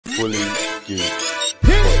Fully Geeked.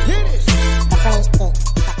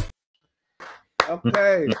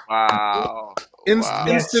 Okay. Wow.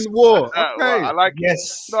 Instant war. Okay. Wow, I like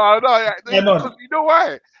Yes. it. No, because you know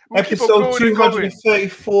why? We'll keep on Episode going and going.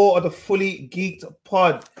 234 of the Fully Geeked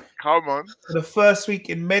pod. Come on. For the first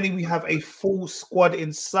week in many, we have a full squad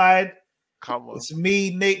inside. Come on. It's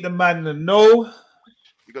me, Nate the Man, the No.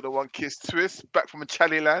 You got the one Kiss Twist back from a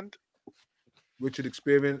Chally land. Richard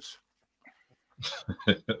Experience.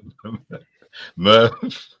 Merv.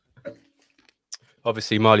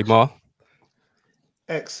 Obviously, Marley Mar.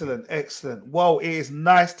 Excellent, excellent. Well, it is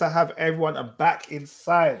nice to have everyone back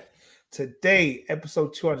inside. Today,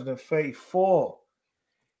 episode 234.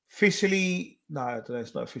 Officially, no, I don't know.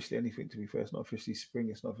 It's not officially anything, to be fair. It's not officially spring.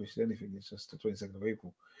 It's not officially anything. It's just the 22nd of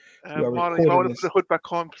April. Marlon, I want to put the hood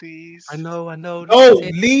back on, please. I know. No,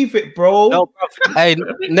 leave it, bro. No, hey,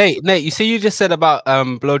 Nate, you see, you just said about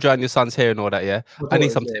blow drying your son's hair and all that, yeah? I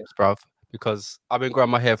need some tips, bruv, because I've been growing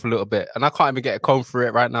my hair for a little bit and I can't even get a comb for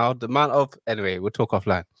it right now. The amount of, anyway, we'll talk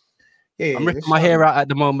offline. Yeah, I'm ripping my hair out at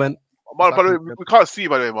the moment. Marlon, by the way, we can't see you,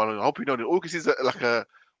 by the way, Marlon. I hope you know that. All we can see is like a,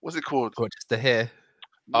 what's it called? What, just the hair?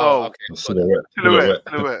 No, oh, okay.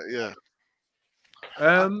 Silhouette, yeah.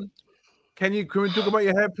 Can we talk about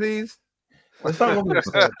your hair, please? What's that wrong with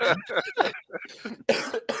this?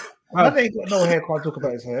 Man ain't got no hair. Can't talk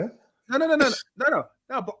about his hair. No.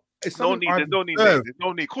 But it's no need. There's no need. There's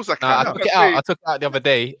no need. Of course I can. I took it out. I took it out the other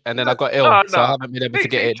day, and then I got ill, so I haven't been able to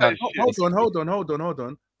get it done. Hold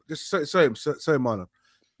on. Just sorry, Marlon.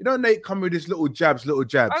 You know, Nate come with his little jabs. I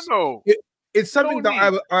know. It's something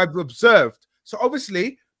that I've observed. So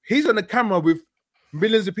obviously, he's on the camera with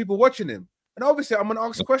millions of people watching him, and obviously, I'm gonna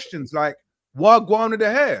ask questions like, "Why go on with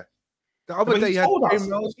the hair?" The other day,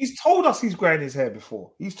 he's told us he's growing his hair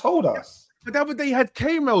before. He's told us. But the other day, he had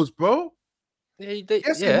K-Mel's, bro. It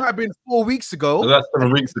might have been 4 weeks ago. So that's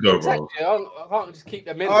 7 weeks ago, bro. Exactly. I can't just keep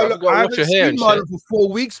them in. I You gotta wash your hair and shit. For 4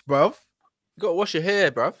 weeks, bro. You gotta wash your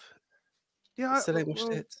hair, bruv. Yeah, Still ain't washed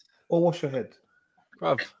it. Or wash your head,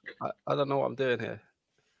 Bruv. I don't know what I'm doing here.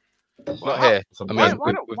 Not here. I mean,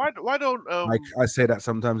 why don't I say that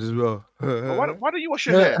sometimes as well. why don't you wash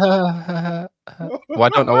your hair? Why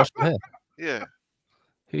don't I wash my hair? Yeah.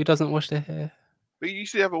 Who doesn't wash their hair? But you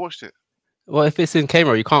usually haven't washed it. Well, if it's in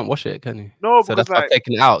camera, you can't wash it, can you? No, so because that's why I've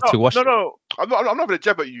taken it out to wash it. No. I'm not gonna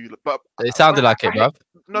jab at you, but it sounded like it, bruv.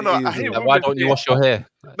 I hear why don't you wash your hair?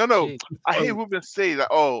 No. I hear women say that,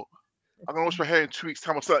 oh, I'm gonna wash my hair in 2 weeks'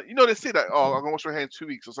 time or something. You know, they say that, oh, I'm gonna wash my hair in 2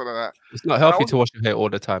 weeks or something like that. It's not healthy to wash your hair all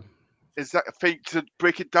the time. Is that a fake to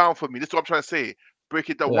break it down for me? That's what I'm trying to say. Break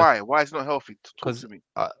it down. Yeah. Why is it not healthy? Talk to me.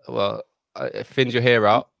 It thins your hair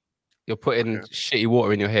out. You're putting shitty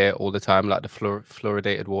water in your hair all the time, like the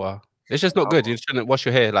fluoridated water. It's just not good. You shouldn't wash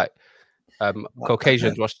your hair like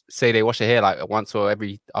Caucasians say they wash their hair like once or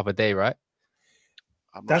every other day, right?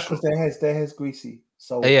 That's because their hair's greasy.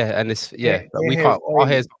 So and it's we can't. Our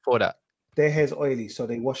hair's before that. Their hair's oily, so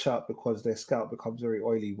they wash out because their scalp becomes very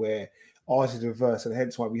oily. Where ours is reverse, and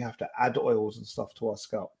hence why we have to add oils and stuff to our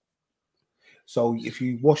scalp. So if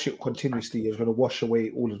you wash it continuously, you're going to wash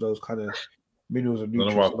away all of those kind of minerals and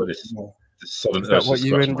nutrients. Is that what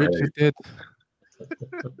you and Richard did?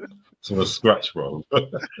 It's on a scratch, bro.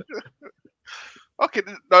 Okay,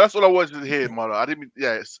 no, that's all I wanted to hear, Marlon. I didn't.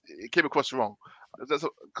 It came across wrong. That's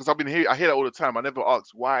because I hear that all the time. I never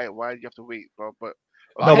asked why do you have to wait, bro? But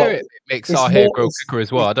it makes our hair grow quicker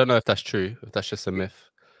as well. I don't know if that's true. If that's just a myth.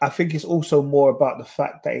 I think it's also more about the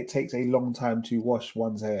fact that it takes a long time to wash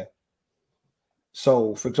one's hair.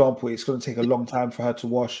 So, for example, it's going to take a long time for her to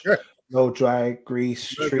wash, no dry, grease,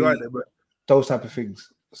 tree, those type of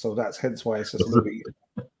things. So that's hence why it's just a little bit.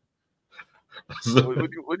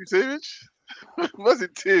 What do you say, Rich? What's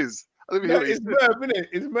it? Tears. It's Merv, isn't it?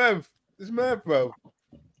 It's Merv, bro.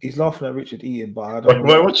 He's laughing at Richard eating, but I don't know.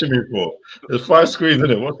 What are you watching me for? There's 5 screens in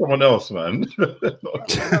it. What's someone else, man?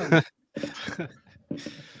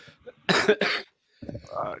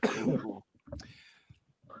 Cool.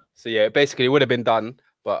 So yeah, basically it would have been done,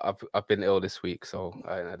 but I've been ill this week, so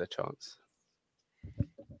I ain't had a chance.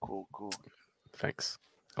 Cool. Thanks.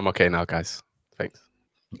 I'm okay now, guys. Thanks.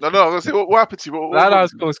 No, I was gonna say what happened to you? No,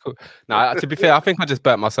 it's cool. No, to be fair, I think I just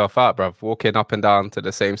burnt myself out, bruv. Walking up and down to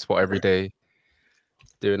the same spot every day,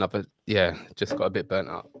 just got a bit burnt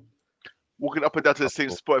out. Walking up and down to the same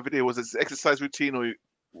spot every day, was it an exercise routine or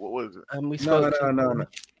what was it? No.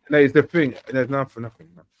 No, it's the thing. There's nothing.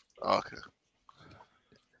 Oh, okay.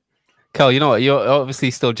 Kel, you know what? You're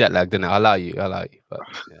obviously still jet lagged, innit? I allow you. But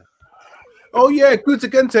yeah. Oh yeah, Kunta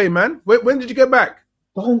Kinte, man. When did you get back?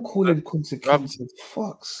 Don't call him Kunta Kinte.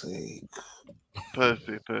 Fuck's sake.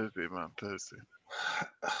 Thursday, man. Thursday.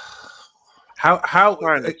 How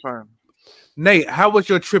It's fine. Nate, how was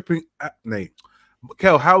your trip in Nate?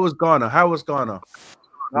 Kel, how was Ghana? How was Ghana?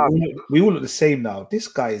 We all look the same now. This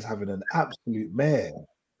guy is having an absolute mare.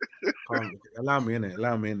 Allow me in it.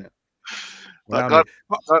 Ghana's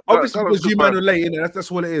Obviously, because good you man fun. are late, innit?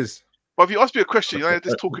 That's what it is. But if you ask me a question, you're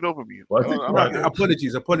just talking over me. Why is he crying?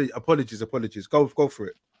 Apologies. Go for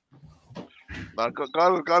it.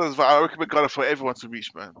 Ghana's. I recommend Ghana for everyone to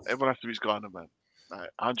reach, man. Everyone has to reach Ghana, man.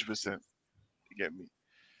 100%. You get me?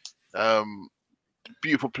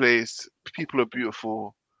 Beautiful place. People are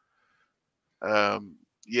beautiful.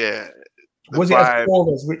 Yeah. Was it as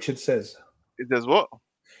poor as Richard says? It does what?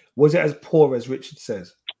 Was it as poor as Richard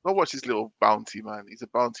says? Don't watch this little bounty, man. He's a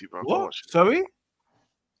bounty, bro. Don't What? watch it. Sorry?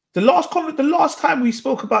 The last time we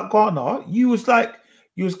spoke about Ghana, you was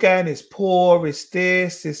going, it's poor, it's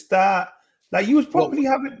this, it's that. Like you was probably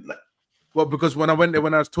having like. Well, because when I went there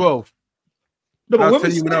when I was 12. No, but when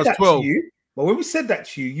we said that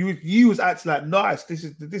to you, you was acting like nice. This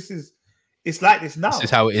is it's like this now. This is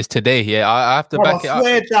how it is today. Yeah, I have to back it up.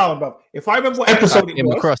 Swear down, bro. If I remember what episode it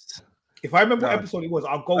was,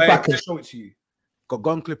 I'll go back and show it to you.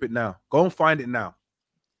 Go and clip it now. Go and find it now.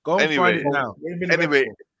 Anyway,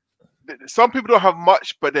 some people don't have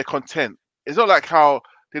much, but they're content. It's not like how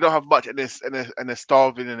they don't have much and they're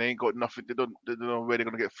starving and they ain't got nothing. They don't know where they're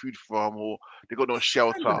gonna get food from, or they got no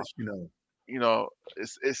shelter. You know,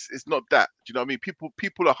 it's not that. Do you know what I mean?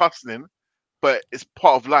 People are hustling, but it's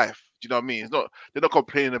part of life. Do you know what I mean? It's not. They're not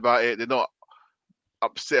complaining about it. They're not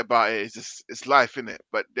upset about it. It's life, innit?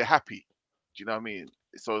 But they're happy. Do you know what I mean?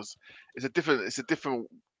 So it's a different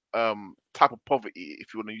type of poverty,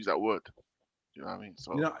 if you want to use that word. Do you know what I mean?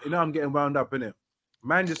 So you know I'm getting wound up in it.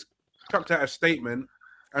 Man just chucked out a statement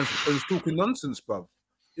and was talking nonsense, bro.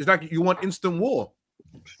 It's like you want instant war.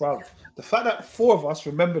 Bro, the fact that 4 of us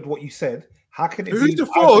remembered what you said, how can it Who's be? the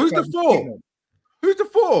 4? Who's the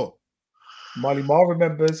 4? Marley Mar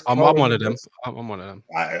remembers. I'm one of them. I'm one of them.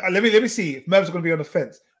 Let me see if Merv's going to be on the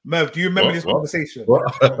fence. Merv, do you remember this conversation?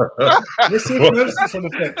 Let's see if Merv sits on the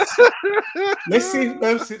fence.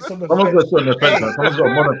 Someone's going to sit on the fence, man. Someone's got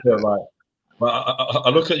a monitor. I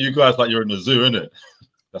look at you guys like you're in the zoo, innit?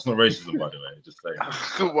 That's not racism, by the way. Just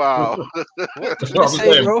saying. Wow. That's what I'm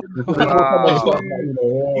saying.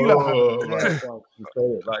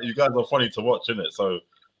 Like, you guys are funny to watch, innit? So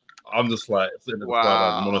I'm just like sitting in the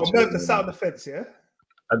side, monitoring. Merv, the sound on the fence, yeah?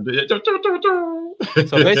 And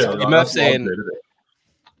so basically, Merv's saying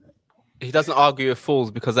he doesn't argue with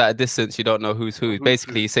fools because at a distance you don't know who's who.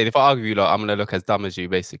 Basically, he's saying if I argue with you, I'm gonna look as dumb as you.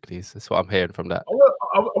 Basically, so that's what I'm hearing from that.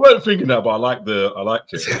 I wasn't thinking that, but I liked it.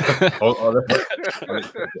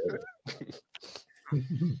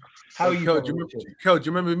 How are you? Kel, do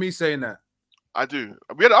you remember me saying that? I do.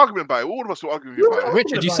 We had an argument about it. All of us were arguing about it.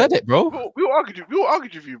 Richard, you said it, bro. We all argued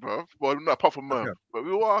with you, bro. Well, not apart from Merv, but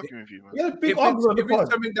we were arguing with you, man. Yeah, big argument. If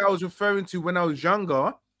it's something that I was referring to when I was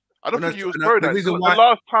younger. I don't think you was referring that.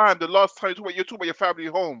 The last time you're talking about your family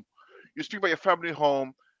home. You speak about your family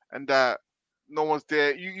home and that no one's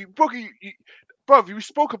there. Bruv, you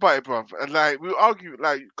spoke about it, bruv. And like we were arguing,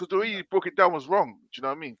 like, because the way you broke it down was wrong. Do you know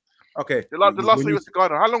what I mean? Okay. The last time you was to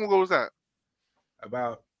Ghana, how long ago was that?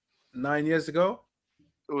 About 9 years ago.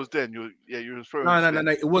 It was then. You were referring.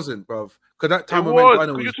 No, it wasn't, bruv. Because that time it when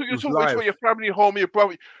Ghana you was talking live. about your family home, your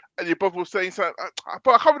brother was saying something.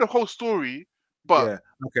 But I covered the whole story. But yeah,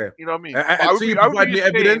 okay. You know what I mean?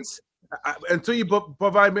 Until you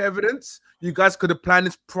provide me evidence, you guys could have planned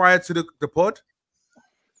this prior to the pod.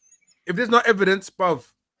 If there's no evidence, bruv,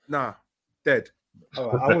 nah, dead.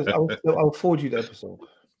 All right, I'll forward you the episode.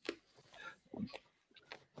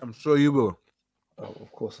 I'm sure you will. Oh,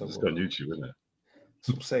 of course I will. It's on YouTube, isn't it? That's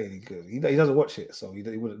what I'm saying. He doesn't watch it, so he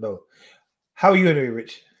wouldn't know. How are you anyway,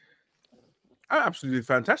 Rich? I'm absolutely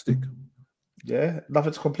fantastic. Yeah,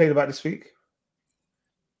 nothing to complain about this week.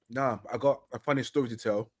 Nah, I got a funny story to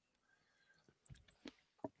tell.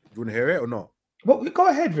 Do you want to hear it or not? Well, go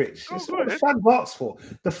ahead, Rich. This is what the fans asked for.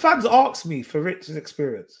 The fans asked me for Rich's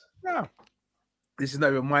experience. Yeah. This is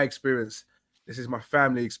not even my experience. This is my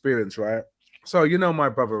family experience, right? So, you know my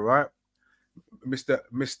brother, right? Mr.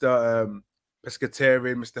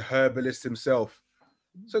 Pescatarian, Mr. Herbalist himself.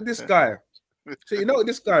 So this guy, you know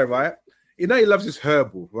this guy, right? You know he loves his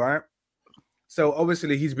herbal, right? So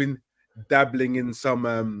obviously he's been dabbling in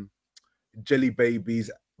some jelly babies,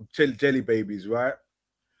 right?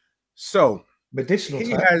 So medicinal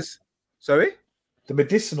he type. has, sorry? The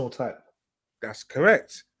medicinal type. That's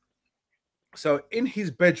correct. So in his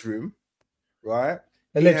bedroom, right?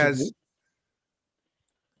 Allegedly. He has.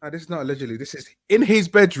 This is not allegedly. This is in his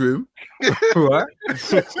bedroom, right?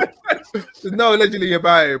 There's no allegedly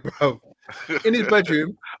about it, bro. In his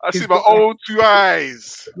bedroom, I see my own 2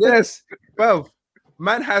 eyes. Yes, bruv.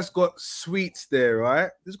 Man has got sweets there, right?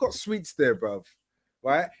 He's got sweets there, bruv.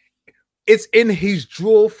 Right? It's in his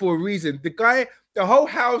drawer for a reason. The guy, the whole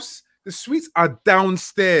house, the sweets are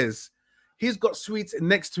downstairs. He's got sweets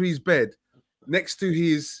next to his bed, next to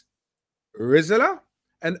his Rizla,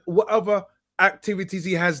 and whatever activities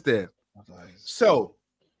he has there. So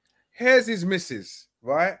here's his missus,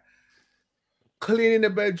 right? Cleaning the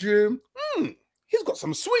bedroom. He's got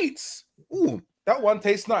some sweets. Ooh, that one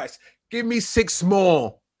tastes nice. Give me 6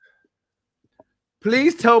 more.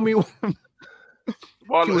 Please tell me.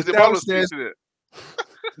 She was downstairs.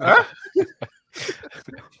 Huh?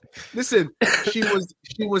 Listen, she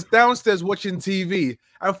was downstairs watching TV.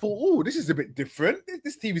 I thought, oh, this is a bit different.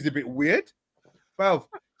 This TV's a bit weird. Well,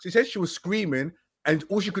 she said she was screaming, and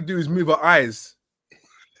all she could do is move her eyes.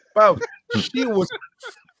 Well, she was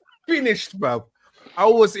finished, bro. I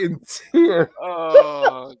was in tears.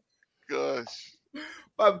 Oh gosh.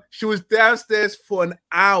 But she was downstairs for an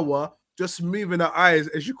hour just moving her eyes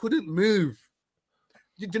and she couldn't move.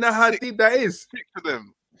 Do you know how deep that is? 6 of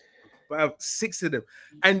them. But 6 of them.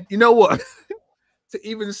 And you know what? To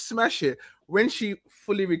even smash it, when she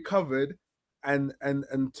fully recovered and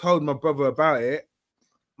told my brother about it,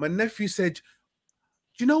 my nephew said,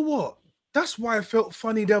 you know what? That's why I felt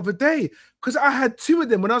funny the other day. Because I had 2 of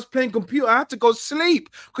them when I was playing computer. I had to go sleep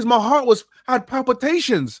because my heart had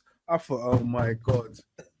palpitations. I thought, oh my God.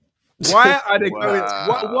 Why are they going?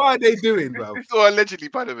 What are they doing, bro? It's all allegedly,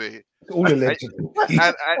 by the way. All allegedly.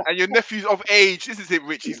 And your nephew's of age. This is it,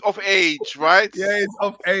 Rich. He's of age, right? Yeah, he's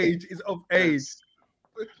of age. He's of age.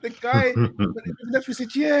 The guy, the nephew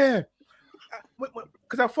said, yeah.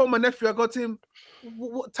 Because I phoned my nephew. I got him.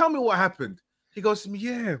 Tell me what happened. He goes to me,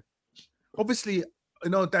 yeah. Obviously, you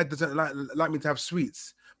know, Dad doesn't like me to have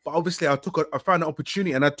sweets. But obviously, I found an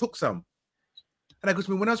opportunity and I took some. And I goes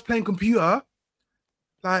to me, when I was playing computer,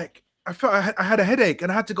 like, I felt I had a headache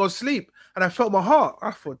and I had to go sleep. And I felt my heart.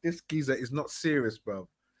 I thought, this geezer is not serious, bro.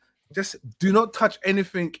 Just do not touch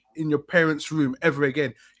anything in your parents' room ever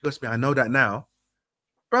again. He goes to me, I know that now.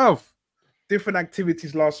 Bro, different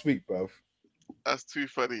activities last week, bro. That's too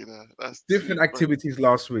funny, you know. That's different activities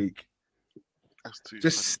last week. That's too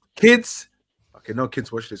just funny. Kids. Okay, no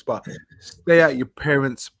kids watch this, but stay at your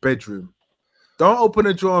parents' bedroom. Don't open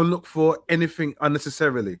a drawer and look for anything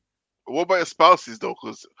unnecessarily. What about your spouses though?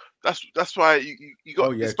 Because that's why you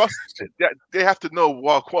got your spouses. They have to know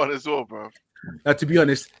Wagwan as well, bro. Now, to be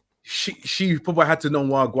honest, she probably had to know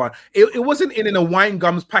Wagwan. It wasn't in a wine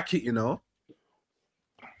gums packet, you know.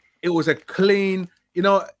 It was a clean, you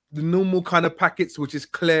know, the normal kind of packets, which is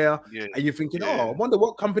clear, and you're thinking, oh, I wonder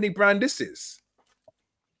what company brand this is.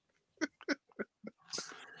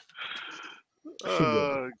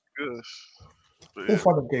 Oh gosh. All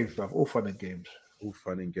fun and games, bro. All fun and games. All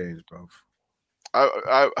fun and games, bro.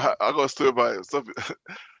 I got a story about it, something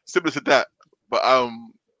similar to that, but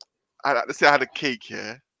let's say I had a cake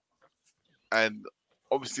here, and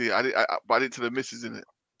obviously I didn't tell the missus in it,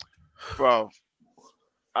 bro.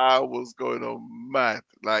 I was going on mad,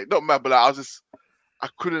 like not mad, but like, I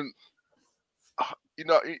couldn't, you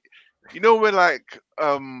know when like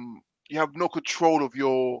you have no control of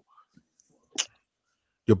your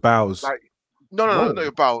bowels, like no,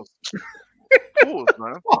 your bowels. Pause,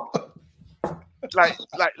 man. like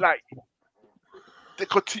they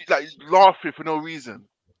continue like laughing for no reason,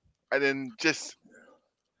 and then just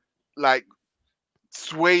like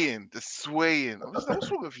swaying. I'm just like, what's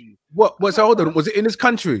wrong with you? What was hold on? Was it in this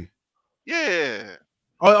country? Yeah.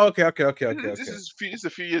 Oh, okay. This is a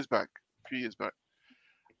few years back. And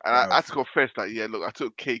I had to confess, like, yeah, look, I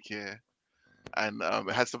took cake here, and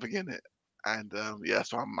it had something in it, and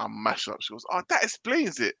so I'm mashed up. She goes, oh, that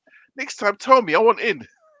explains it. Next time, tell me. I want in.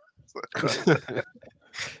 To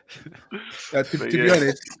be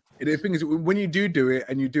honest, the thing is, when you do it,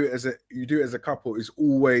 and you do it as a couple, it's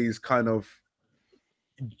always kind of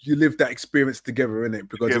you live that experience together, innit?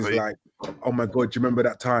 Because it's like, oh my God, do you remember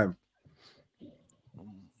that time?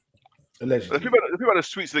 Allegedly. The thing about the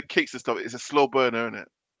sweets, the cakes and stuff, it's a slow burner, isn't it?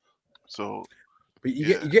 So, but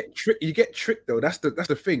you get tricked though. That's the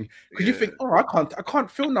thing, because you think, oh, I can't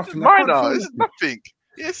feel nothing. This is nothing.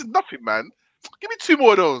 Yeah, this is nothing, man. Give me 2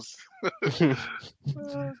 more of those. That's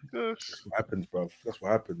what happens, bro. That's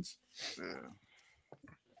what happens.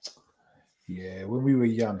 Yeah, when we were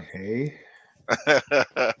young, hey.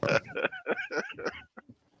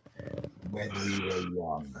 When we were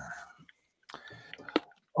young.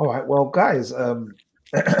 All right, well, guys, I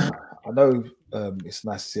know it's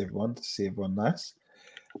nice to see everyone nice.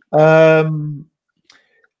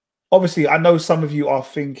 obviously, I know some of you are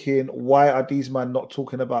thinking, why are these men not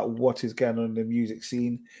talking about what is going on in the music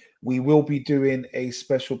scene? We will be doing a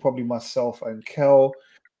special, probably myself and Kel,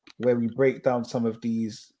 where we break down some of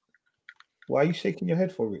these. Why are you shaking your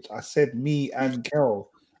head for, Rich? I said me and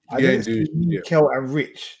Kel. I didn't say me, Kel, and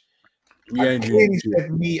Rich. I clearly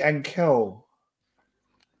said me and Kel,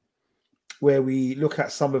 where we look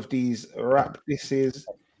at some of these rap disses,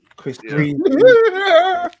 Chris Green,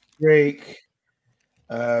 Drake.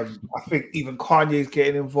 I think even Kanye's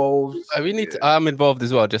getting involved. We need to, I'm involved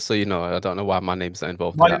as well, just so you know. I don't know why my name's not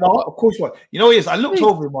involved. Marley Marl, of course you are. You know what it is? I looked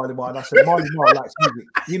over at Marley Marl and I said, Marley Marl likes music.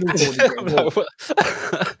 He also want to get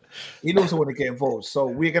involved. He also want to get involved. So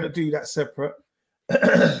we're going to do that separate.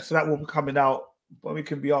 So that will be coming out, but we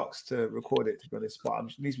can be asked to record it, to be honest. But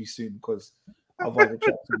it needs to be soon because otherwise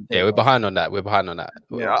yeah, we're behind on that. We're behind on that.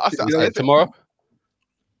 Yeah, I tomorrow?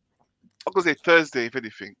 I'm going to say Thursday, if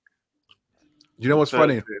anything. You know what's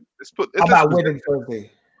funny? How about wedding Thursday?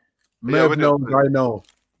 Merv knows I know.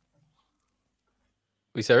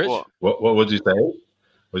 We say Rich? What would you say?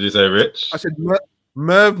 What did you say, Rich? I said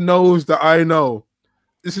Merv knows that I know.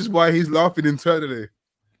 This is why he's laughing internally.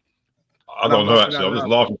 I don't know, actually. I'm just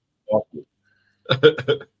laughing.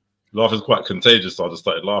 Laugh is quite contagious, so I just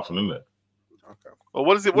started laughing, isn't it? Okay. Well,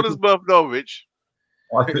 what is it? What does Merv know, Rich?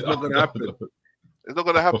 It's not going to happen. It's not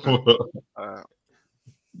going to happen.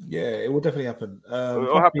 Yeah, it will definitely happen.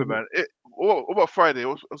 It'll happen, man. What about Friday?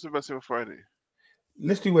 What's the best thing on Friday?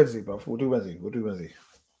 Let's do Wednesday, bro. We'll do Wednesday.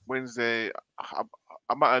 Wednesday.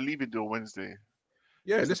 I might leave it till Wednesday.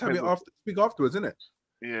 Yeah, let's have it speak afterwards, isn't it?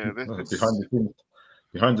 Yeah,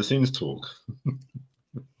 behind the scenes talk.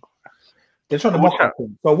 They're trying to mock up.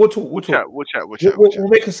 So we'll talk. We'll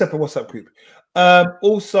make a separate WhatsApp group.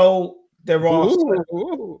 Also, there are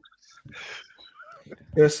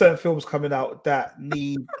certain films coming out that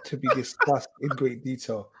need to be discussed in great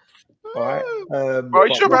detail. All right. Bro,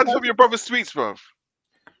 you should have had some of your brother's sweets, bro.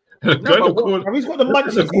 He's got the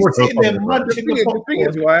munchies. He's sitting there munching the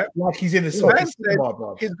popcorn, right? Like he's in the cinema,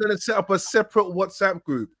 bro. He's going to set up a separate WhatsApp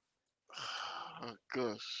group. Oh,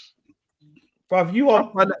 gosh. Bro, you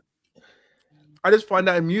are... I just find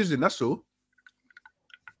that amusing, that's all.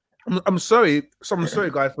 I'm sorry. I'm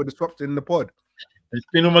sorry, guys, for disrupting the pod. It's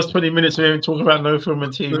been almost 20 minutes of him talking about no film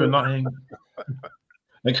and TV and nothing.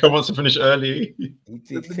 And Kel wants to finish early.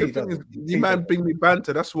 You man bring me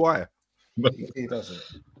banter, that's why. He doesn't.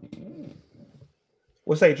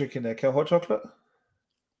 What's that you drinking there, Kel? Hot chocolate?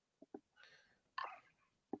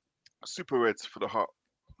 Super Reds for the heart.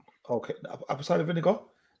 Okay. Apple cider vinegar?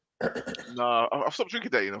 Nah, I've stopped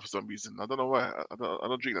drinking that, for some reason. I don't know why. I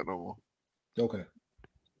don't drink that no more. Okay.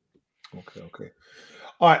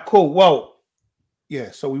 All right, cool. Well,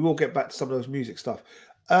 yeah, so we will get back to some of those music stuff.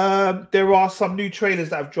 There are some new trailers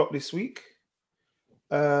that have dropped this week.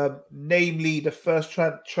 Namely, the first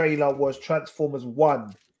trailer was Transformers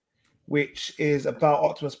 1, which is about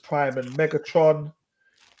Optimus Prime and Megatron.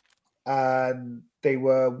 And they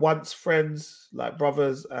were once friends, like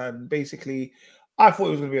brothers. And basically, I thought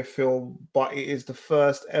it was going to be a film, but it is the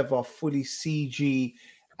first ever fully CG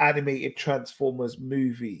animated Transformers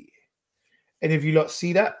movie. Any of you lot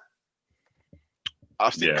see that?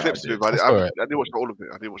 I've seen clips of it, but I didn't watch all of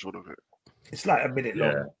it. It's like a minute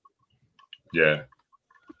long. Yeah,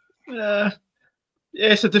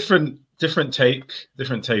 it's a different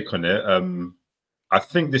take on it. I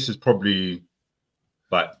think this is probably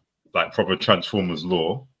like proper Transformers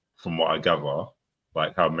lore, from what I gather,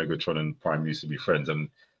 like how Megatron and Prime used to be friends, and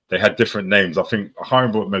they had different names. I can't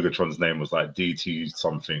remember what Megatron's name was, like DT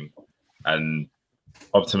something, and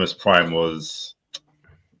Optimus Prime was,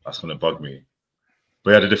 that's gonna bug me,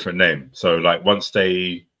 but he had a different name. So like once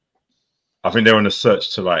I think they were on a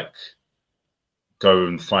search to like go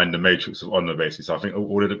and find the Matrix of Honor, basically. So I think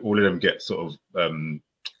all of them get sort of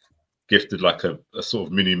gifted like a sort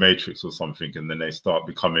of mini Matrix or something, and then they start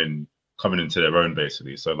coming into their own,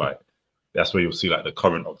 basically. So like that's where you'll see like the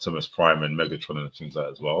current Optimus Prime and Megatron and things like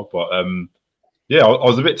that as well. But yeah, I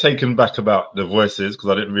was a bit taken back about the voices because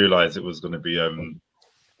I didn't realize it was going to be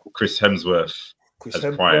Chris Hemsworth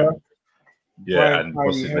as Prime. Yeah, and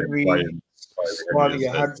what's his name? Brian.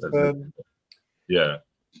 Yeah,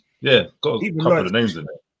 got a couple of names in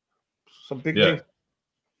it. Some big names.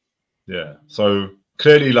 Yeah. So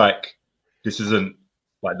clearly, like, this isn't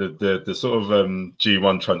like the sort of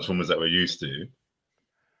G1 Transformers that we're used to.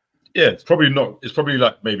 Yeah, it's probably not. It's probably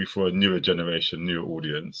like maybe for a newer generation, newer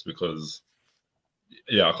audience, because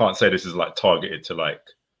I can't say this is like targeted to like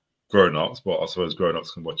grown-ups, but I suppose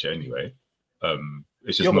grown-ups can watch it anyway.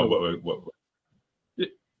 It's just not what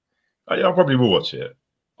I probably will watch it.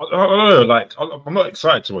 I don't know, like I'm not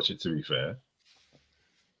excited to watch it, to be fair.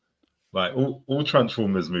 Like all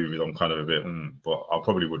Transformers movies, I'm kind of a bit, but I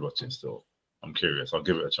probably would watch it still. I'm curious. I'll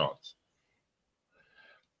give it a chance.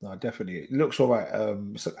 No, definitely. It looks all right.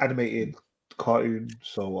 It's an animated cartoon,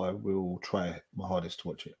 so I will try my hardest to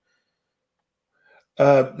watch it.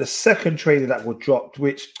 The second trailer that was dropped,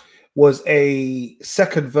 which was a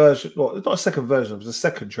second version, well, not a second version, it was a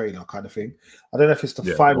second trailer kind of thing. I don't know if it's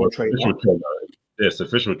the final trailer. Yes, the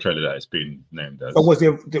official trailer that it's been named as. But was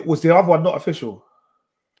the other one not official?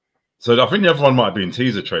 So I think the other one might have been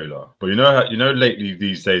teaser trailer, but you know, lately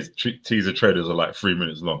these days teaser trailers are like 3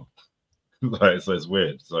 minutes long, like, so it's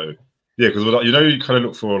weird. So yeah, because you kind of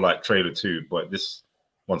look for like trailer 2, but this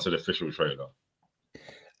one's an official trailer,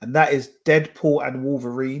 and that is Deadpool and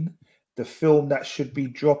Wolverine, the film that should be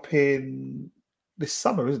dropping this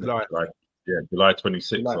summer, isn't it? July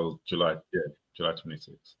 26th or July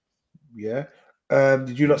 26th. Yeah.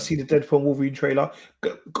 Did you not see the Deadpool and Wolverine trailer?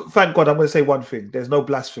 Thank God, I'm going to say one thing. There's no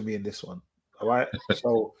blasphemy in this one. All right?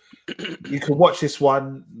 So you can watch this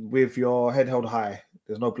one with your head held high.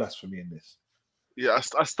 There's no blasphemy in this. Yeah,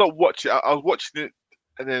 I stopped watching. I was watching it,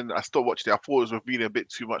 and then I stopped watching it. I thought it was revealing a bit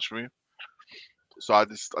too much for me. So I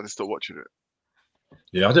just stopped watching it.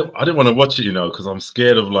 Yeah, I didn't want to watch it, because I'm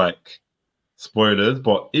scared of like spoilers.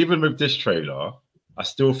 But even with this trailer, I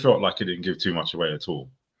still felt like it didn't give too much away at all.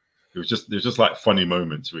 It was just like funny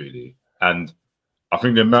moments, really. And I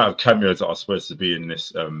think the amount of cameos that are supposed to be in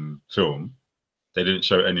this film, they didn't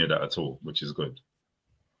show any of that at all, which is good.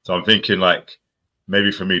 So I'm thinking like maybe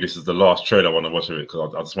for me this is the last trailer I want to watch of it,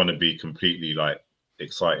 because I just want to be completely like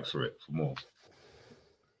excited for more.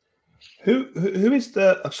 Who is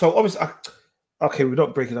the so obviously okay, we're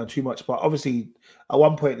not breaking down too much, but obviously at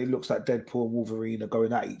one point it looks like Deadpool and Wolverine are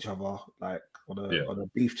going at each other like on a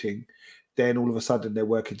beef thing. Then all of a sudden they're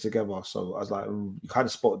working together. So I was like, you kind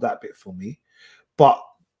of spotted that bit for me. But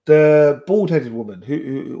the bald-headed woman,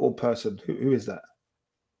 who or person, who is that?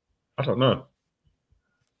 I don't know.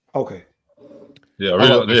 Okay. Yeah,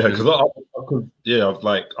 because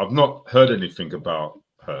I've not heard anything about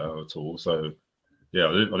her at all. So yeah,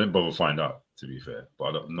 I didn't bother find out, to be fair.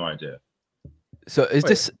 But I have no idea. So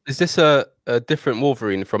is this a different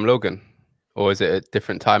Wolverine from Logan, or is it a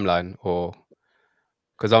different timeline, or?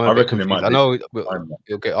 Because I'm a bit confused. I know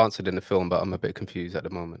it'll get answered in the film, but I'm a bit confused at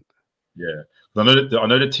the moment. Yeah, I know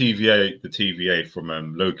the TVA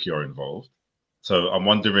from Loki are involved, so I'm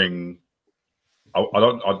wondering. I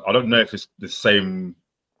don't know if it's the same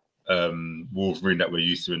Wolverine that we're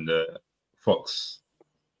used to in the Fox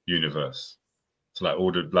universe. So like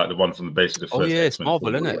the one from the base of the first. Oh yeah, it's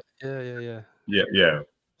Marvel, isn't it? Yeah.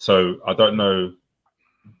 So I don't know.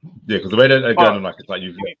 Yeah, because the way they're going, like it's like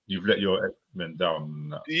you've let your X-Men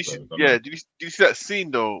down. Did you see that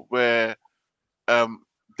scene though where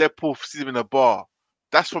Deadpool sees him in a bar?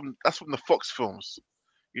 That's from the Fox films.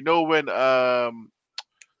 You know when the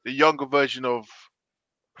younger version of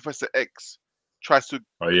Professor X tries to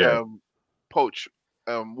poach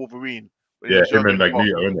Wolverine. Yeah, him and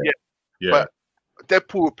Magneto, isn't it? Yeah. But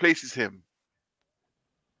Deadpool replaces him.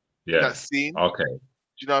 Yeah. In that scene. Okay. Do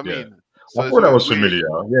you know what I mean? So I thought that was familiar.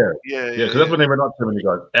 Yeah. Because that's when they went up to him and he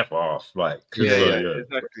goes, F off. Like,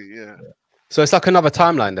 exactly. Yeah. So it's like another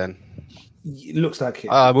timeline then? It looks like it.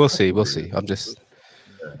 We'll see. I'm just.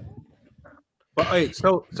 Yeah. But wait,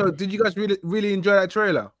 so did you guys really enjoy that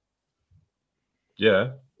trailer?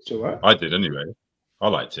 Yeah. Sure. I did anyway. I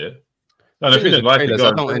liked it. And if you didn't like it,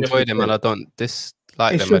 I don't enjoy them and I don't dislike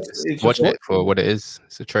them. I just watch it for what it is.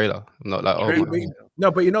 It's a trailer. I'm not like, oh my. No,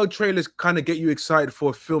 but trailers kind of get you excited for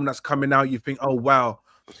a film that's coming out. You think, oh wow,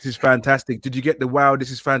 this is fantastic. Did you get the wow? This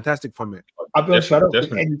is fantastic from it? I'll be honest, I don't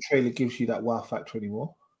think any trailer gives you that wow factor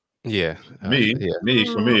anymore. Yeah. For me,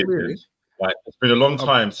 really? Like it's been a long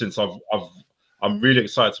time since I'm really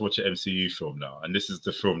excited to watch an MCU film now, and this is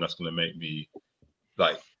the film that's going to make me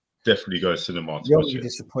like definitely go to cinema to watch it.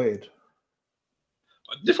 Disappointed.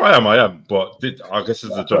 If I am, but I guess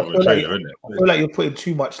it's the job of a trailer, isn't it? I feel like you're putting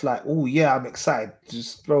too much like, oh yeah, I'm excited.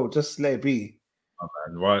 Just let it be. Oh,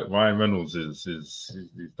 man, Ryan Reynolds is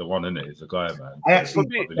the one, isn't it? He's the guy, man. For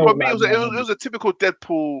me, it was a typical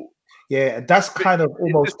Deadpool. Yeah, that's kind of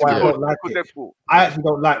almost why I don't like it. Deadpool. I actually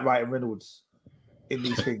don't like Ryan Reynolds in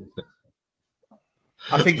these things.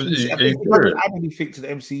 I think he doesn't add anything to the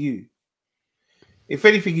MCU. If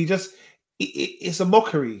anything, it's a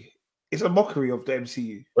mockery. It's a mockery of the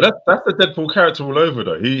MCU. Well, that's the Deadpool character all over,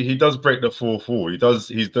 though. He does break the fourth wall. He's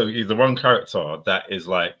the one character that is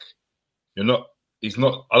like he's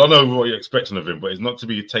not. I don't know what you're expecting of him, but he's not to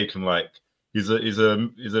be taken like he's a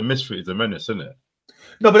misfit. He's a menace, isn't it?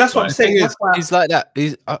 No, but that's what I'm saying. He's like that.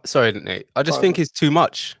 Sorry, Nate. I just think he's too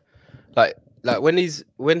much. Like like when it's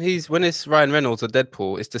Ryan Reynolds or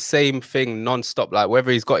Deadpool, it's the same thing non-stop. Like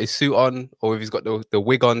whether he's got his suit on or if he's got the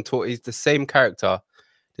wig on, he's the same character.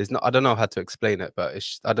 There's I don't know how to explain it, but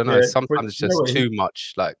I don't know. Yeah, sometimes it's just too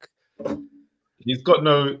much. Like he's got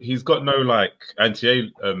no like is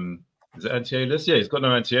it anti-alias? Yeah, he's got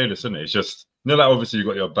no anti-alias, isn't it? It's just like obviously you've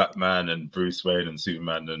got your Batman and Bruce Wayne and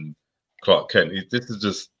Superman and Clark Kent. This is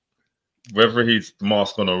just whether he's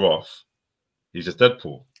mask on or off, he's just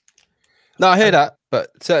Deadpool. No, I hear that, but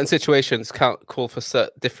certain situations can't call for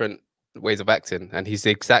certain different ways of acting, and he's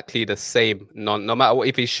exactly the same. No matter what,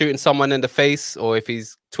 if he's shooting someone in the face, or if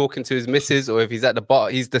he's talking to his missus, or if he's at the bar,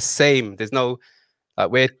 he's the same. There's no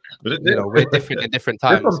we're different at different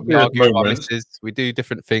times. We argue about misses, we do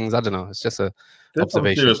different things. I don't know. It's just a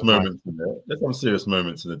observation. There's some serious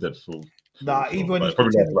moments in the Deadpool. Nah, even when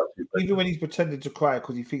he's pretending to cry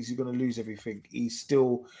because he thinks he's going to lose everything, he's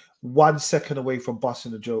still 1 second away from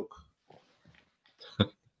busting a joke. Do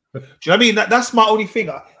you know what I mean? That's my only thing.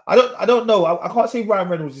 I don't know. I can't say Ryan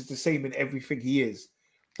Reynolds is the same in everything he is,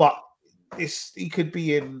 but he could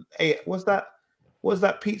be in what's that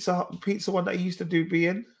pizza one that he used to be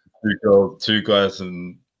in? Two guys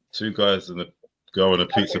and a girl in a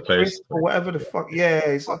pizza place or whatever the fuck. Yeah,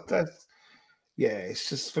 it's like that. Yeah, it's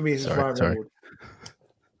just for me. It's Ryan Reynolds.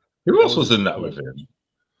 Who else was in that with him?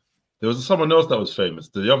 There was someone else that was famous.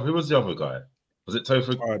 Who was the other guy? Was it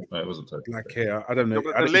Topher? No, it wasn't Topher. Black hair. I don't know.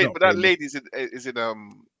 No, but that lady is in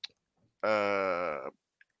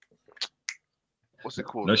what's it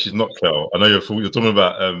called? No, she's not Kel. I know you're talking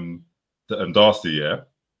about Darcy, yeah.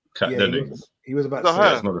 Kat Dennings. He was about.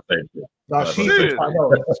 It's not the same thing. No, she's.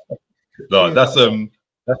 No, that's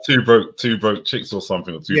two broke chicks or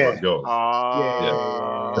something, or two broke girls.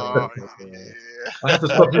 I had to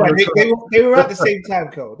stop they were at the same time,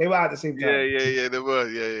 Cole. They were at the same time. Yeah, they were.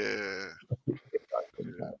 Yeah.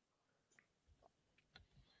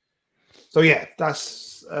 So yeah,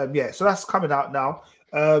 that's so that's coming out now.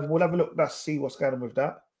 We'll have a look. Let's see what's going on with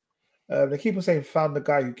that. They keep on saying found the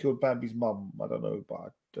guy who killed Bambi's mum. I don't know, but I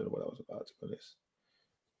don't know what that was about, to be honest.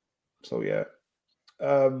 So yeah.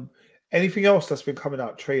 Anything else that's been coming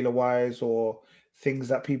out trailer wise or things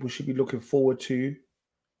that people should be looking forward to?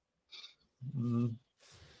 No,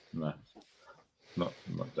 not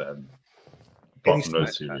that. Apart from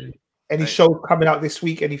those two, really. Any shows coming out this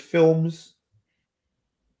week? Any films?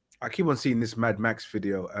 I keep on seeing this Mad Max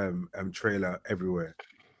video trailer everywhere.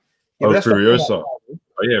 Yeah, Furiosa.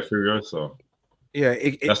 Oh yeah, Furiosa. Yeah,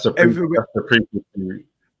 that's the prequel to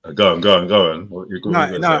Go on.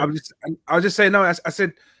 No, I'll just say no. I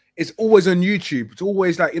said it's always on YouTube. It's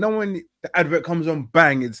always like, you know, when the advert comes on,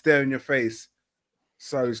 bang, it's there in your face.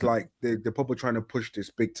 So it's like they're probably trying to push this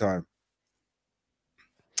big time.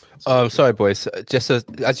 Sorry, boys. Just as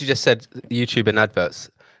you just said, YouTube and adverts.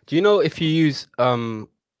 Do you know if you use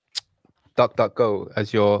DuckDuckGo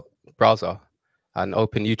as your browser and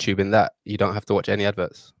open YouTube in that, you don't have to watch any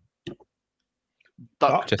adverts?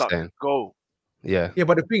 DuckDuckGo. Yeah. Yeah,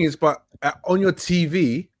 but the thing is, on your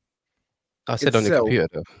TV. I said on your computer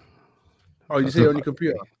though. Oh, you say on your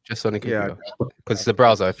computer? Just on the computer. Because it's a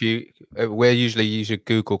browser. We're usually use your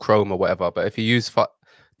Google Chrome or whatever, but if you use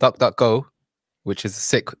DuckDuckGo, which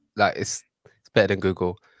is it's better than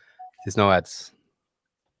Google, there's no ads.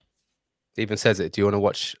 It even says it. Do you want to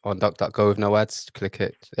watch on DuckDuckGo with no ads? Click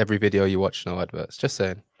it. Every video you watch, no adverts. Just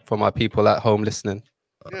saying. For my people at home listening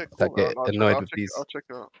that get annoyed with these. I'll check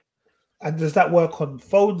it out. And does that work on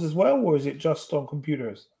phones as well, or is it just on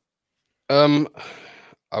computers? I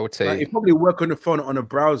would say it probably work on the phone on a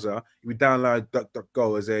browser. If you download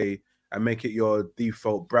DuckDuckGo and make it your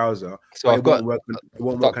default browser. So I've got it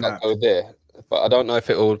won't work on that. There, but I don't know if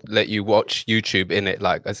it will let you watch YouTube in it.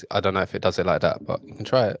 Like I don't know if it does it like that, but you can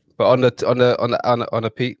try it. But on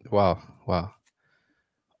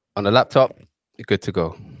a laptop, you're good to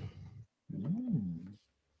go.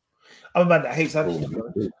 I'm a man that hates ads.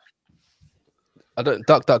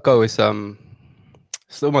 DuckDuckGo is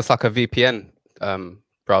it's almost like a VPN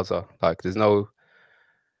browser. Like there's no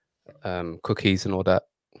cookies and all that.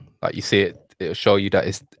 Like you see it'll show you that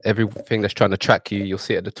it's everything that's trying to track you. You'll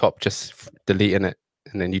see at the top just deleting it,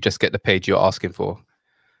 and then you just get the page you're asking for.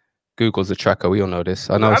 Google's a tracker. We all know this.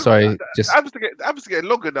 I know. Sorry, just I was getting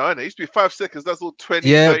longer now. It used to be 5 seconds. That's all 20.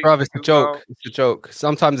 Yeah, bro, it's a joke. Now. It's a joke.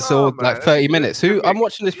 Sometimes it's all like 30 minutes. I'm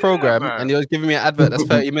watching this program and you're giving me an advert that's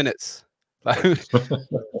 30 minutes.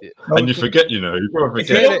 And you forget, you probably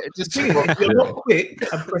forget. If you're not quick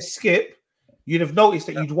and press skip, you'd have noticed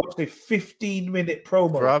that you'd watched a 15-minute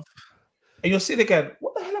promo. Bruv. And you'll sit again,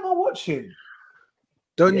 what the hell am I watching?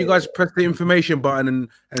 Don't you guys press the information button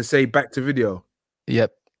and say back to video?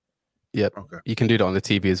 Yep. Okay. You can do that on the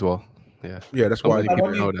TV as well. Yeah, that's why I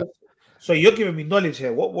didn't know that. So you're giving me knowledge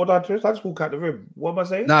here. What I do? I just walk out the room. What am I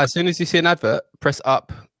saying? No, as soon as you see an advert, press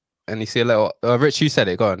up, and you see a little. Rich, you said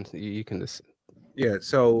it. Go on. You can just. Yeah.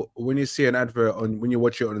 So when you see an advert when you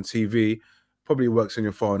watch it on TV, probably works on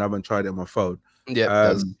your phone. I haven't tried it on my phone. Yeah,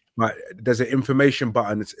 it does. But there's an information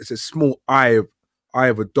button. It's a small eye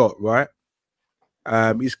of a dot, right?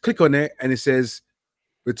 You just click on it, and it says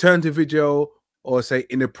return to video or say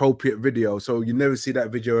inappropriate video. So you never see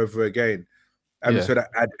that video ever again. So that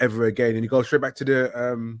ad ever again, and you go straight back to the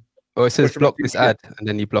Or it says block this ad, and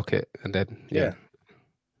then you block it, and then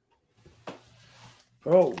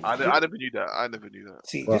Bro, I never knew that. I never knew that.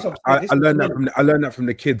 See, I learned that from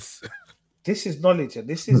the kids. This is knowledge, and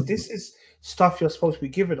this is stuff you're supposed to be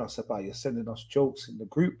giving us about. You're sending us jokes in the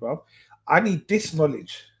group, bro. I need this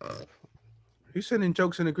knowledge. Who's sending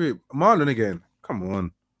jokes in the group? Marlon again. Come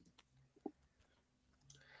on.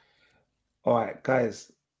 All right,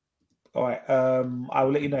 guys. All right. I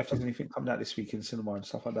will let you know if there's anything coming out this week in cinema and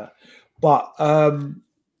stuff like that. But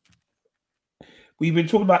we've been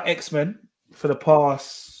talking about X-Men for the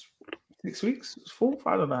past 6 weeks. It's 4.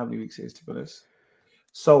 I don't know how many weeks it is, to be honest.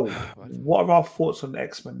 So, what are our thoughts on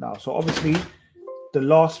X-Men now? So, obviously, the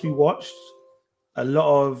last we watched, a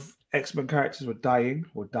lot of X-Men characters were dying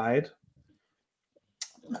or died.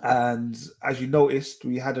 And as you noticed,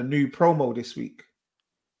 we had a new promo this week.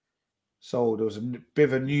 So there was a bit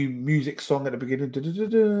of a new music song at the beginning.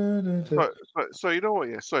 So you know what?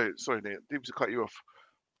 Yeah, sorry, Nate. Didn't to cut you off,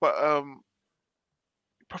 but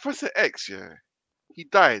Professor X, he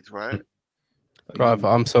died, right? Bruv,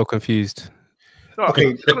 I'm so confused. No,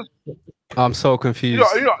 okay, I'm so confused.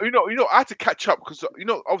 You know. I had to catch up because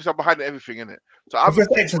obviously I'm behind everything in it. So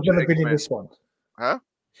Professor X has never been in this one. Huh?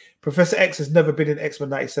 Professor X has never been in X-Men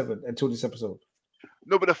 97 until this episode.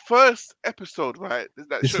 No, but the first episode, right?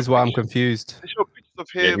 This is why I'm confused. They show pictures of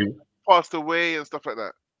him passed away and stuff like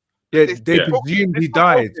that. Yeah, they presumed he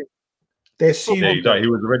died. They assumed he died. He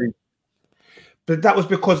was already. But that was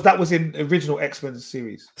because that was in original X-Men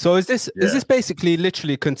series. So is this basically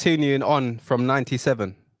literally continuing on from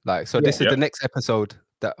 97? Like, so this is the next episode.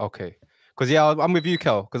 Okay? Because I'm with you,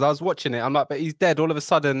 Kel. Because I was watching it, I'm like, but he's dead all of a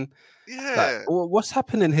sudden. Yeah. Like, what's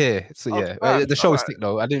happening here? So the show is sick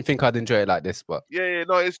though. I didn't think I'd enjoy it like this, but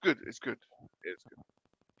no, it's good. It's good.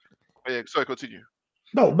 Oh, yeah, sorry, continue.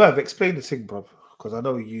 No, Merv, explain the thing, bro. Because I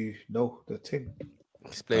know you know the thing.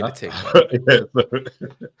 Explain the thing.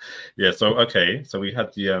 So we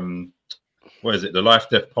had the what is it? The Life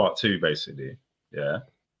Death Part 2, basically. Yeah.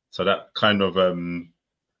 So that kind of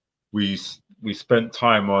we spent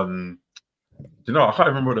time on. I can't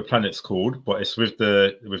remember what the planet's called, but it's with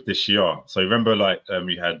the Shi'ar. So remember, like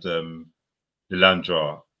we had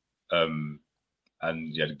Lilandra, and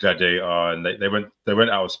the Gladiator, and they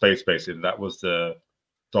went out of space basically. And that was the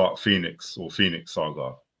Dark Phoenix or Phoenix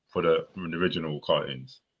Saga from the original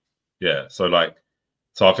cartoons. Yeah. So I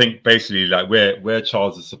think basically like where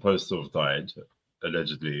Charles is supposed to have died,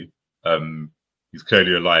 allegedly, he's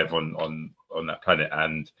clearly alive on that planet,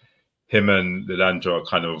 and him and Lilandra are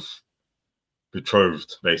kind of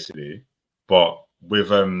betrothed basically, but with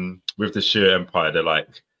the Shi'ar Empire, they're like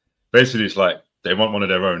basically it's like they want one of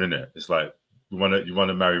their own, innit? It's like you want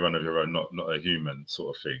to marry one of your own, not a human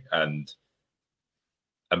sort of thing, and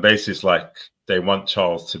basically it's like they want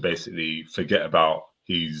Charles to basically forget about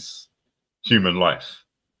his human life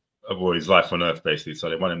or his life on Earth basically. So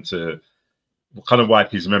they want him to kind of wipe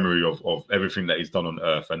his memory of everything that he's done on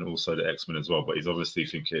Earth and also the X-Men as well. But he's obviously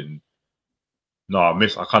thinking, no,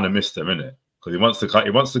 I kind of missed them, innit? Because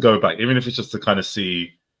he wants to go back, even if it's just to kind of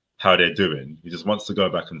see how they're doing. He just wants to go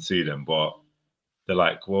back and see them. But they're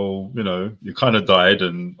like, well, you kind of died,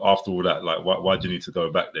 and after all that, like, why do you need to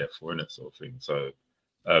go back there for, innit, sort of thing. So,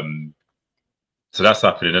 so that's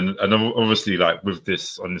happening, and obviously, like with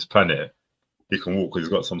this on this planet, he can walk because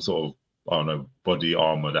he's got some sort of, I don't know, body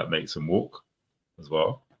armor that makes him walk as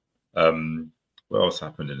well. What else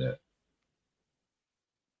happened in it?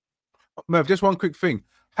 Merv, just one quick thing.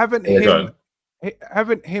 Haven't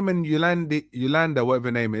him and Yolanda, whatever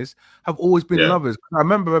her name is, have always been lovers? I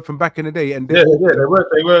remember her from back in the day, and they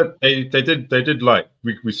did like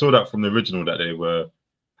we saw that from the original that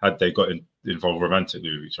they got involved romantically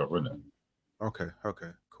with each other, innit? Okay,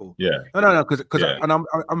 cool. Yeah. No, because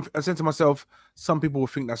I'm saying to myself, some people will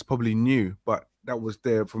think that's probably new, but that was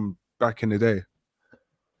there from back in the day.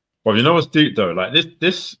 Well, you know what's deep though? Like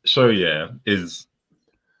this show, is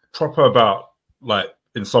proper about like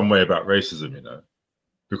in some way about racism,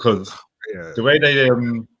 because the way they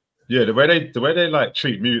the way they like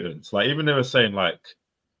treat mutants, like even they were saying like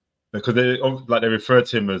because they refer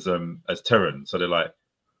to him as Terran, so they're like,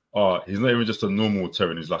 oh, he's not even just a normal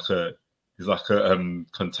Terran, he's like a he's like a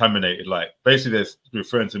contaminated, like basically they're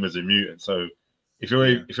referring to him as a mutant. So if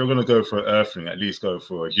you're gonna go for an Earthling, at least go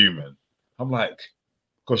for a human. I'm like,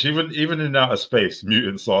 gosh, even in outer space,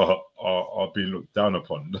 mutants are being looked down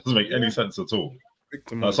upon. It doesn't make any sense at all.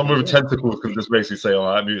 Like, someone with tentacles can just basically say,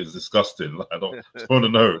 "Oh, that mutant's disgusting." Like, I don't want to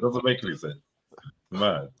know. It doesn't make any sense.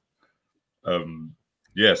 Man.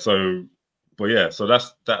 Yeah. So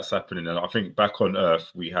that's happening, and I think back on Earth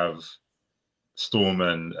we have Storm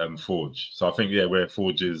and Forge. So I think where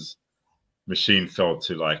Forge's machine failed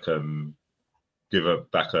to like give her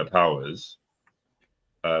back her powers.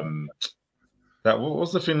 What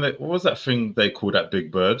was that thing they called that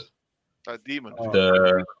big bird? A demon.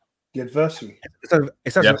 The adversary. It's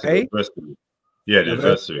actually adversary. Yeah, the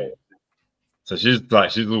adversary. So she's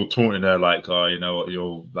all taunting her, like, oh, you know what,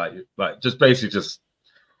 you're like just basically just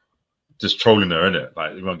trolling her, innit?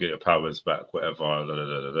 Like, you won't get your powers back, whatever,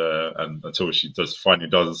 and until she finally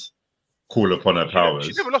does call upon her powers.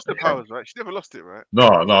 She never lost her powers, right? She never lost it, right? No,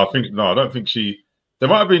 I don't think they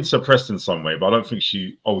might have been suppressed in some way, but I don't think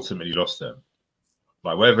she ultimately lost them.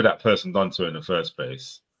 Like, whatever that person done to her in the first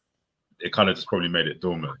place, it kind of just probably made it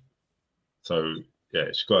dormant. So yeah,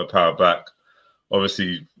 she got her power back.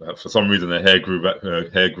 Obviously, for some reason, her hair grew back. Her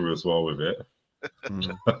hair grew as well with it. I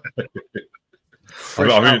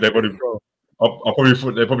mean, they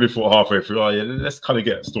probably thought halfway through, oh yeah, let's kind of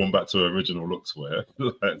get Storm back to her original looks for her,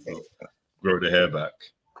 grow the hair back.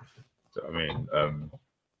 You know what I mean,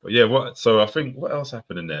 but yeah, so I think what else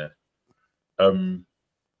happened in there?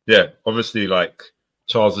 Yeah, obviously, like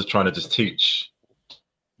Charles is trying to just teach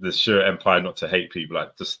the Shira Empire not to hate people,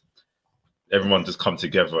 like just everyone just come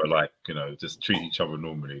together, like, you know, just treat each other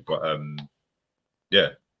normally. But yeah,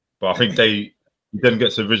 but I think he then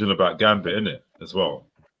gets a vision about Gambit in it as well.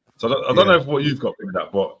 So I don't know if what you've got from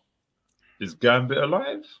that, but is Gambit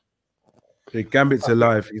alive? Yeah, Gambit's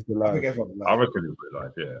alive. He's alive. I think everyone's alive. I reckon he's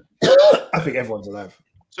alive. Yeah. I think everyone's alive.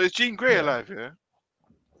 So is Jean Grey alive? Yeah.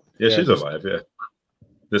 Yeah, she's alive. Yeah.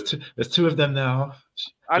 There's two of them now.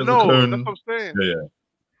 I know. That's what I'm saying.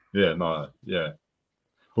 Yeah. No. Yeah.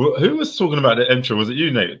 Well, who was talking about the intro? Was it you,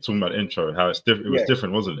 Nate, talking about the intro? How it's different? It was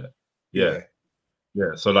different, wasn't it? Yeah.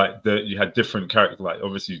 So like you had different characters. Like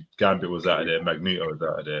obviously Gambit was out of there, Magneto was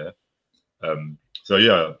out of there. So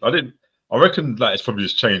yeah, I reckon like it's probably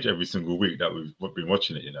just changed every single week that we've been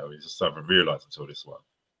watching it. You know, we just haven't realized until this one.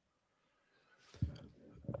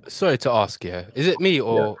 Sorry to ask, is it me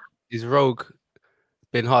or is Rogue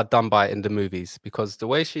been hard done by in the movies? Because the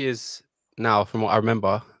way she is now, from what I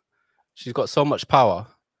remember, she's got so much power,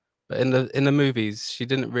 but in the movies she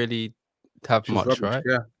didn't really have much, rubbish, right?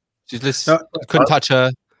 Yeah, she just couldn't touch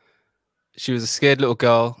her. She was a scared little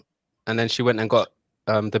girl, and then she went and got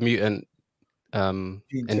the mutant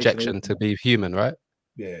injection to be human, right?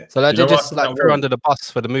 Yeah. So that they just like threw under the bus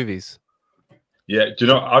for the movies. Yeah, do you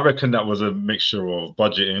know? I reckon that was a mixture of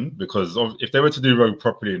budgeting, because if they were to do Rogue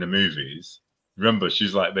properly in the movies, remember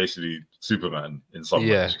she's like basically Superman in some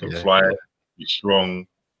way. She can fly, be strong,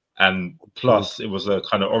 and plus it was a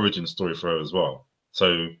kind of origin story for her as well.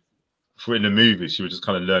 So for in the movie, she was just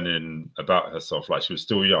kind of learning about herself, like she was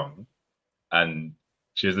still young, and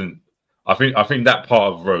she isn't. I think that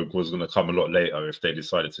part of Rogue was going to come a lot later if they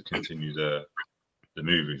decided to continue the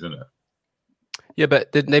movies, isn't it? Yeah,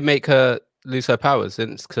 but didn't they make her lose her powers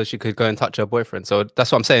so she could go and touch her boyfriend? So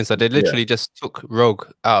that's what I'm saying. So they literally just took Rogue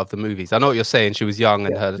out of the movies. I know what you're saying. She was young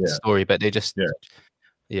and her story, but they just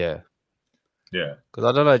because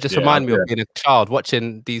I don't know. It just reminded me of being a child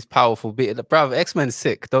watching these powerful bruv, X-Men's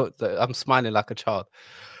sick. I'm smiling like a child.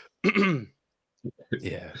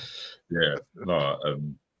 Yeah. No.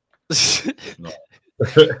 No.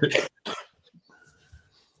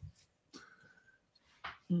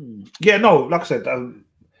 Yeah, no, like I said,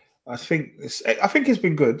 I think it's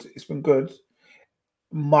been good. It's been good.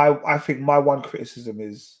 I think my one criticism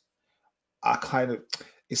is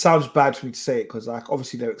it sounds bad for me to say it because like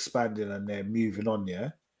obviously they're expanding and they're moving on,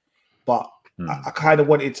 but I kind of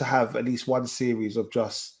wanted to have at least one series of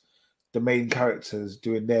just the main characters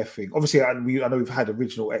doing their thing. Obviously, I know we've had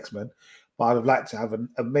original X-Men, but I'd have liked to have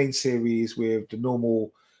a main series with the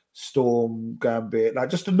normal Storm, Gambit, like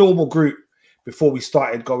just a normal group before we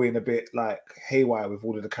started going a bit like haywire with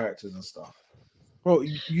all of the characters and stuff. Well,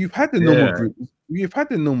 you've had the normal group. You've had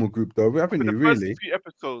the normal group though, haven't you? Really? The first few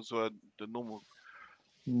episodes were the normal.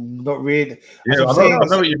 Not really. Yeah, I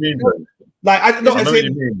know what you mean. Like I know what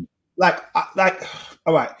you mean. Like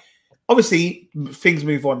all right. Obviously, things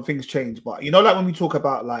move on, things change, but you know, like when we talk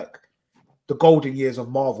about like the golden years of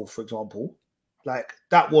Marvel, for example, like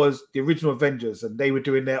that was the original Avengers, and they were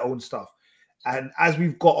doing their own stuff. And as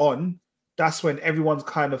we've got on, that's when everyone's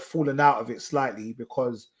kind of fallen out of it slightly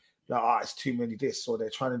because like, it's too many this, or they're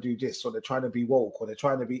trying to do this, or they're trying to be woke, or they're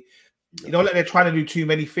trying to be, like they're trying to do too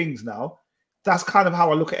many things now. That's kind of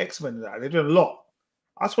how I look at X-Men. They're doing a lot.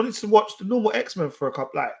 I just wanted to watch the normal X-Men for a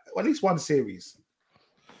couple, like at least one series.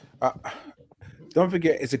 Don't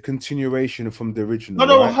forget, it's a continuation from the original.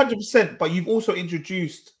 No, right? 100%. But you've also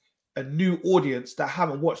introduced a new audience that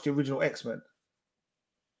haven't watched the original X-Men.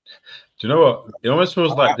 Do you know what? It almost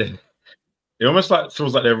feels like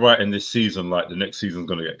feels like they're writing this season like the next season's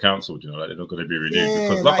going to get cancelled. You know, like they're not going to be renewed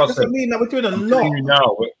because, like I said, we're doing a lot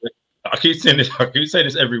now. I keep saying this. I keep saying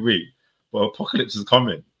this every week. But Apocalypse is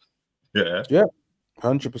coming. Yeah.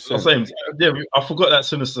 100%. I'm saying, I forgot that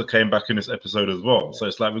Sinister came back in this episode as well. So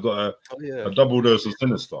it's like we got a double dose of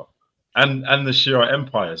Sinister, and the Shi'ar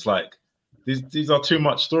Empire. It's like these are too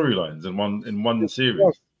much storylines in one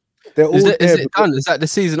series. Is it done? Is that the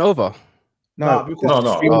season over? No.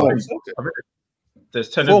 There's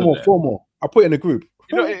 10. Four more. I put it in a group.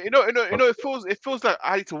 It feels like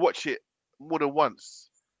I need to watch it more than once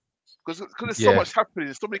because there's so much happening.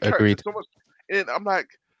 There's so many characters. So much, and I'm like,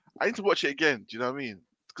 I need to watch it again. Do you know what I mean?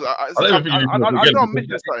 Because I know I'm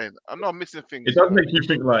missing something. I know I'm missing things. It does make you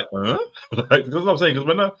think like, huh? Like, that's what I'm saying. Because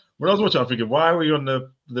when I was watching, I'm thinking, why are we on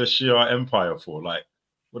the Shi'ar Empire for? Like,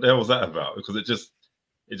 what the hell was that about? Because it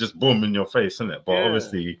just boom in your face, isn't it? But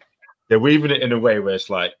obviously, they're weaving it in a way where it's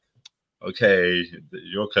like, okay,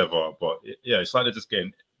 you're clever, but it's like they're just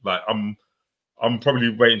getting like I'm probably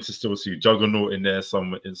waiting to still see Juggernaut in there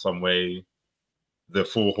in some way, the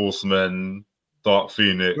Four Horsemen, Dark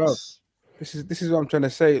Phoenix. Bro, this is what I'm trying to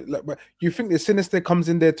say. Like, but you think the Sinister comes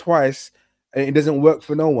in there twice and it doesn't work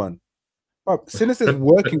for no one? But Sinister's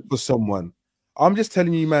working for someone. I'm just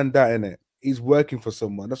telling you, man, that innit? He's working for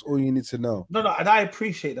someone. That's all you need to know. No, and I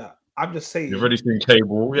appreciate that. I'm just saying. You've already seen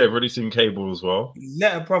Cable. Yeah, already seen Cable as well.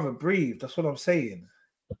 Let a brother breathe. That's what I'm saying.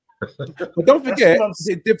 But don't forget,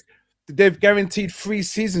 they've guaranteed 3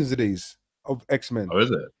 seasons of these of X-Men. Oh, is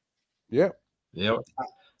it? Yeah. Yeah.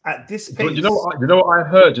 At this pace. But you know what I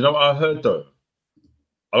heard? You know what I heard though?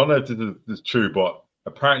 I don't know if this is true, but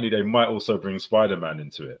apparently they might also bring Spider-Man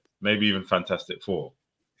into it. Maybe even Fantastic Four.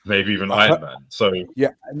 Maybe even Iron Man. So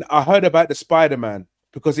yeah, and I heard about the Spider-Man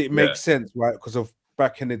because it makes sense, right? Because of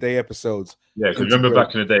back in the day episodes. Yeah, because remember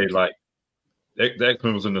back in the day, like the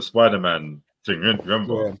X-Men was in the Spider-Man thing.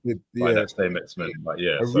 Remember? Like that same X-Men. Like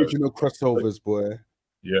original crossovers, boy.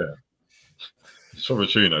 Yeah. It's probably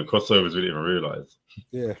true, crossovers we didn't even realize.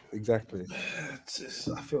 Yeah, exactly.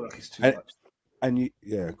 I feel like it's too much. And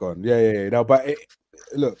go on. Yeah. No, but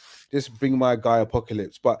look, just bring my guy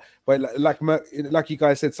Apocalypse. But like you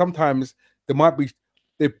guys said, sometimes there might be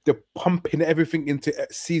they're pumping everything into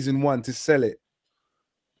season 1 to sell it.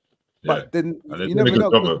 But then you never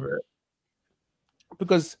know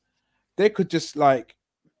because they could just like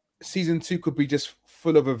season 2 could be just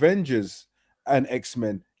full of Avengers and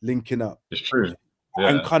X-Men linking up. It's true.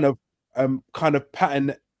 And kind of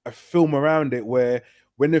pattern a film around it where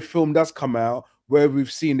when the film does come out, where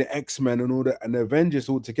we've seen the X-Men and all and the Avengers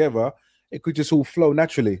all together, it could just all flow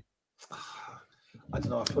naturally. I don't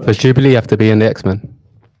know. Does Jubilee have to be in the X-Men?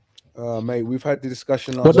 Mate, we've had the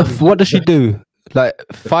discussion. What does she do? Like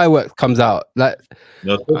fireworks comes out. Like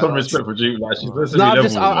some respect for Jubilee.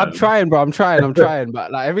 Like, I'm trying, bro. I'm trying.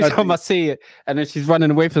 But like every time I see it, and then she's running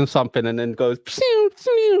away from something, and then goes,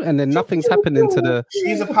 and then nothing's happening to the.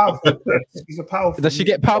 She's a powerful. Does she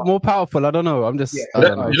get more powerful? I don't know. I'm just. I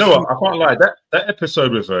don't know. You know what? I can't lie. That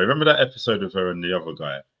episode with her. Remember that episode with her and the other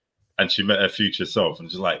guy, and she met her future self, and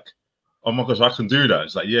she's like, "Oh my gosh, I can do that."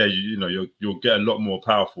 It's like, yeah, you'll get a lot more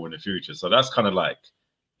powerful in the future. So that's kind of like.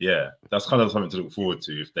 Yeah, that's kind of something to look forward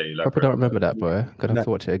to if they. I don't remember that, boy. Gonna have to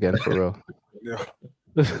watch it again for real.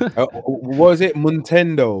 Was it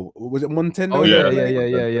Montendo? Was it Montendo? Oh yeah.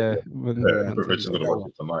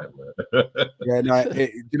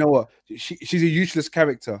 You know what? She's a useless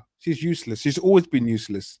character. She's useless. She's always been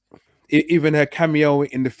useless. Even her cameo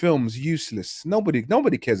in the film's useless. Nobody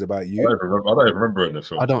cares about you. I don't even remember in the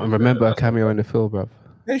film. I don't remember her cameo in the film, bro.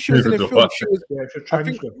 Yeah, she was in the film. She was. I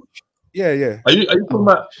think, yeah. Are you talking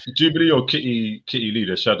about Jubilee or Kitty Lee,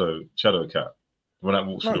 the shadow cat, when that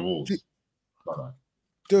walks through the walls?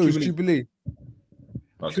 Dude, Jubilee.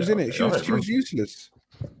 Okay, she was in it. She was useless.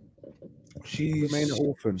 She's main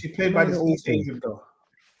orphan. She played by this East Asian girl.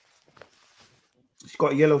 She's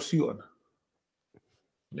got a yellow suit on.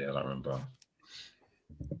 Yeah, I remember.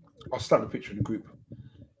 I'll start the picture in the group.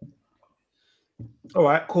 All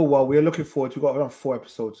right, cool. Well, we're looking forward. We've got around 4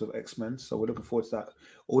 episodes of X-Men, so we're looking forward to that.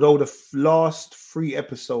 Although the last 3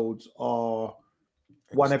 episodes are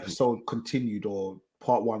one episode continued, or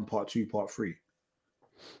part 1, part 2, part 3.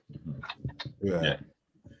 Yeah.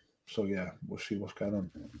 So yeah, we'll see what's going on.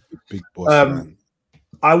 Big boss, man.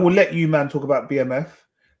 I will let you, man, talk about BMF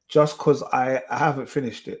just because I haven't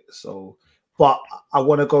finished it. So, but I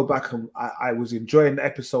want to go back and I was enjoying the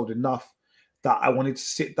episode enough that I wanted to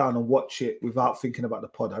sit down and watch it without thinking about the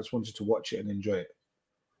pod. I just wanted to watch it and enjoy it.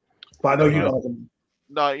 But I know you don't.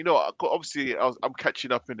 No, you know, obviously I'm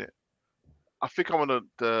catching up in it. I think I'm on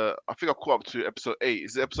I think I've caught up to episode 8.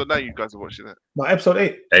 Is it episode 9 you guys are watching it? No, episode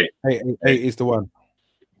 8. 8 is the one.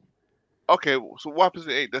 Okay, so what happens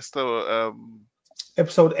in 8? That's still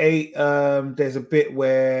episode 8. There's a bit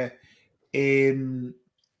where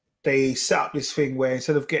they set up this thing where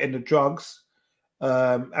instead of getting the drugs,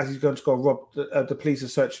 as he's going to go rob the police are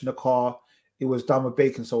searching the car, it was done with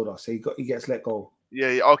baking soda, so he gets let go.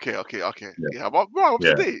 Yeah. Okay. Yeah, I'm up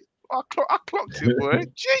to date. I clocked it, boy.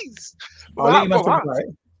 Jeez. I didn't even talk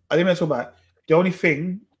about it. The only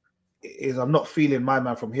thing is I'm not feeling my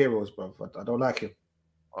man from Heroes, bro. I don't like him.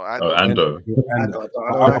 Ando.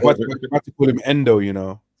 I'm about to call him Endo, you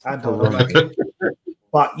know. Ando, I don't like him.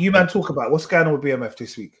 But you, man, talk about what's going on with BMF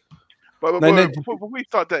this week. But before we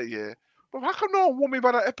start that, but how come no one warned me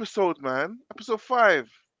about that episode, man? Episode 5.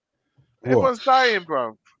 Everyone's dying,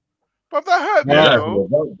 bro. But that hurt me,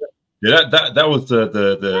 bro. Yeah, that was the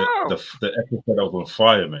episode that was on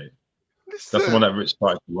fire, mate. Listen. That's the one that Rich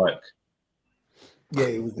started to like. Yeah,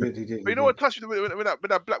 it was good. He did. But you know what touched me when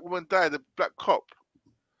that black woman died, the black cop.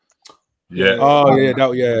 Yeah. Oh yeah,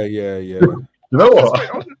 yeah. You know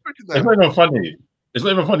what? It's not even funny. It's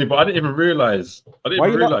not even funny, but I didn't even realize.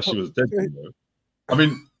 She was dead. You know? I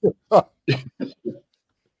mean,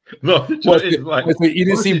 no. You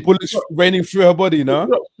didn't see bullets raining through her body, no?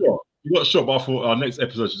 You got shot, but I thought our next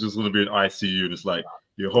episode is just going to be an ICU, and it's like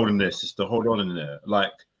you're holding there, sister, hold on in there. Like,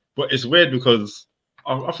 but it's weird because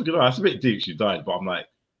I forget. It's a bit deep. She died, but I'm like,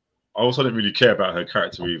 I also didn't really care about her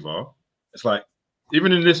character either. It's like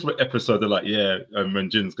even in this episode, they're like, when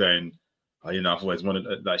Jin's going, you know, I've always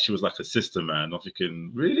wanted like she was like a sister, man. I'm thinking,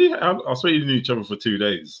 really? I swear you knew each other for 2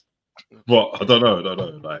 days. But I don't know.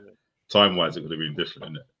 Like time wise, it would have been different,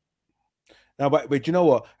 isn't it? No, but you know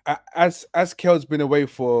what? As Kel's been away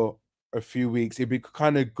for a few weeks, it'd be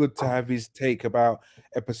kind of good to have his take about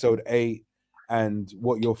episode 8 and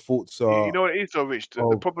what your thoughts are. You know what it is, though, Rich.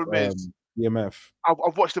 The problem is EMF.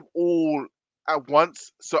 I've watched them all at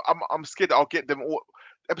once, so I'm scared that I'll get them all.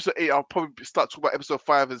 Episode 8, I'll probably start talking about episode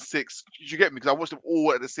 5 and 6. Did you get me? Because I watched them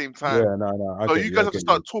all at the same time. Yeah, no. So you guys have to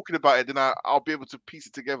start talking about it, then I'll be able to piece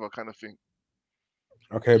it together, kind of thing.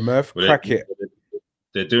 Okay, Murph, crack it.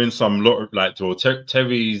 They're doing some lot of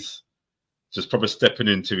Terry's just probably stepping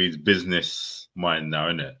into his business mind now,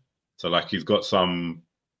 isn't it? So like he's got some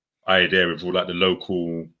idea with all like the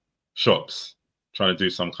local shops trying to do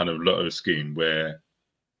some kind of lotto scheme where,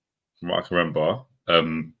 from what I can remember,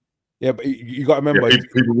 yeah, but you got to remember.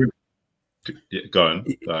 Go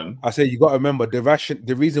on. I say you got to remember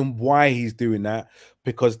the reason why he's doing that,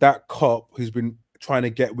 because that cop who's been trying to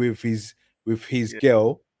get with his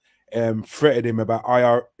girl, threatened him about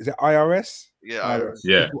Is it IRS? Yeah, IRS.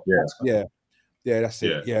 Yeah, that's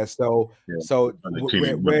it. Yeah,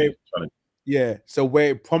 so where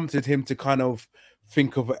it prompted him to kind of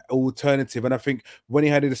think of an alternative, and I think when he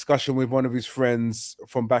had a discussion with one of his friends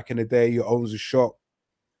from back in the day who owns a shop,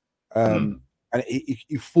 and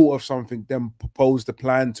he thought of something, then proposed a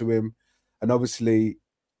plan to him, and obviously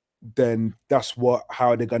then that's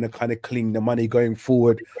how they're going to kind of clean the money going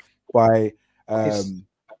forward by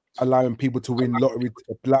allowing people to win lottery,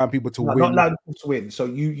 allowing people to win. Not allowing people to win. So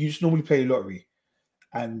you just normally play lottery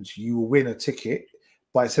and you will win a ticket,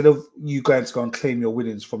 but instead of you going to go and claim your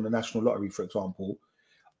winnings from the national lottery, for example,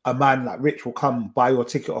 a man like Rich will come buy your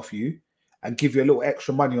ticket off you and give you a little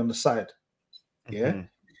extra money on the side. Yeah.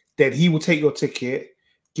 Then he will take your ticket,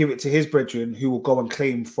 give it to his brethren, who will go and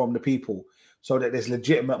claim from the people, so that there's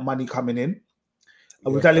legitimate money coming in.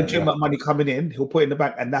 And with that legitimate money coming in, he'll put it in the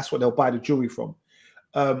bank, and that's what they'll buy the jewelry from.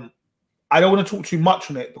 I don't want to talk too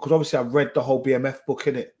much on it because obviously I've read the whole BMF book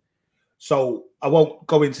in it, so I won't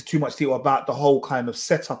go into too much detail about the whole kind of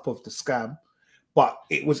setup of the scam. But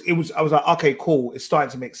it was. I was like, okay, cool. It's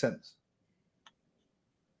starting to make sense.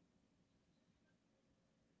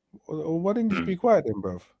 Why didn't you be quiet then,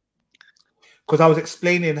 bro? Because I was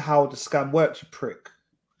explaining how the scam works, you prick.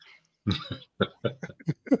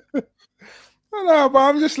 No, but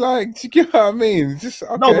I'm just like, you get what I mean? Just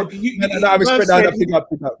okay. No, but I respect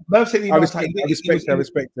that. Merv said I respect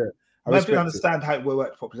it. I didn't understand how it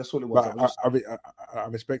worked properly. That's all it was. I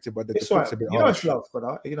respect it, but the it's right. a bit you know it's love,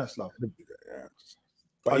 brother. You know it's love.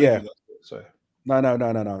 But yeah, sorry.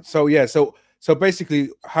 No. So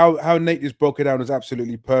basically, how Nate just broke it down was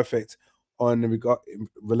absolutely perfect on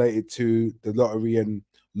related to the lottery and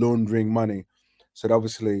laundering money. So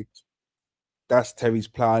obviously, that's Terry's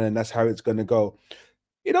plan, and that's how it's going to go.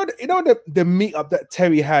 The meetup that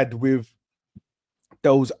Terry had with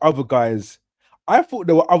those other guys. I thought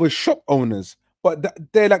there were other shop owners, but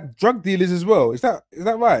they're like drug dealers as well. Is that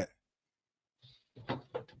right?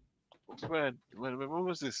 When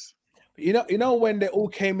was this? You know when they all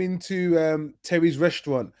came into Terry's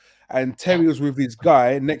restaurant, and Terry was with his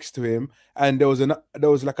guy next to him, and there was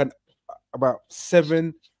like about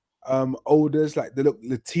 7 olders, like they look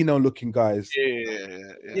Latino looking guys.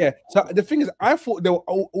 Yeah. So the thing is, I thought they were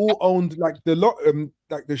all owned like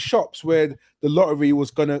like the shops where the lottery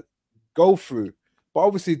was gonna go through. But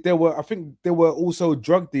obviously I think there were also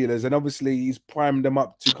drug dealers, and obviously he's primed them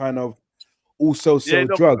up to kind of also sell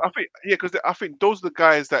drugs. Because I think those are the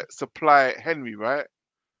guys that supply Henry, right?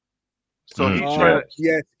 So he's trying to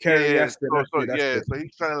so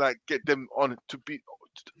he's trying to like get them on to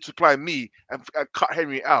supply me and cut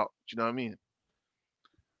Henry out. Do you know what I mean?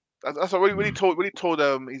 That's what when he told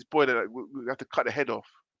his boy that we have to cut the head off.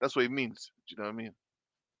 That's what he means. Do you know what I mean?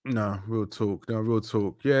 No, real talk.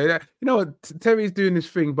 Yeah. You know what? Terry's doing this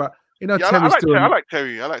thing, but Terry's I like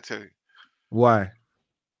Terry. Why?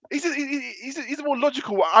 He's more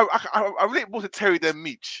logical. I relate more to Terry than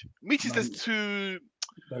Meech. Meech is just too.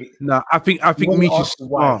 No, I think Meech is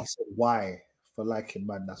smart. He said why for liking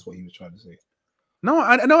man. That's what he was trying to say. No,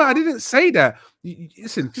 I didn't say that.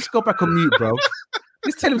 Listen, just go back on mute, bro.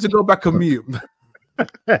 Just tell him to go back on mute.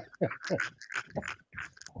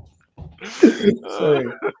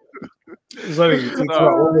 Sorry.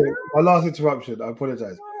 My last interruption. I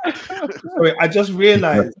apologize. Sorry, I just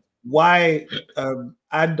realized why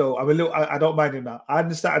Ando. I don't mind him now. I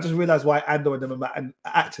understand. I just realized why Ando and them are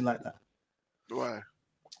acting like that. Why?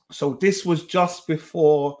 So this was just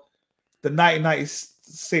before the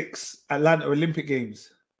 1996 Atlanta Olympic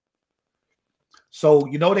Games. So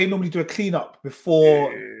they normally do a cleanup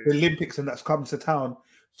before the Olympics and that's come to town,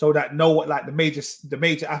 so that the major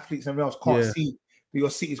athletes and everyone else can't see that your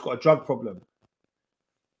city's got a drug problem.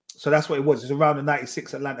 So that's what it was. It's around the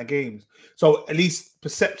 96 Atlanta Games. So at least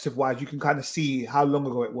perceptive wise, you can kind of see how long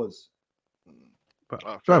ago it was. But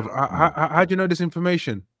how do you know this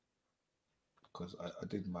information? Because I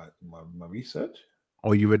did my research.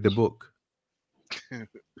 Or you read the book?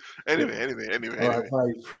 Anyway.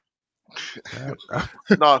 Right.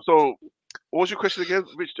 No, so what was your question again,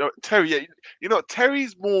 Rich? Terry,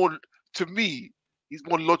 Terry's more, to me, he's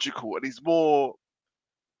more logical and he's more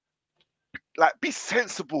like be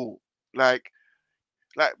sensible. Like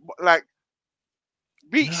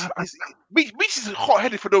Beach is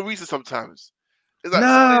hot-headed for no reason sometimes. It's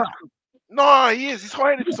like, no, he is. He's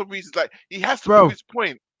hard-headed for some reasons. Like he has to prove his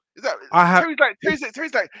point. Is that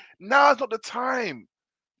Terry's like, now's not the time.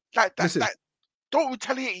 Like that. Don't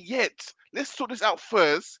retaliate yet. Let's sort this out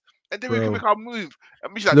first, and then we can make our move.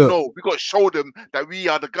 And Mitch's like, no, we got to show them that we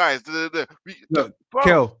are the guys.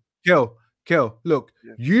 Kel. Look,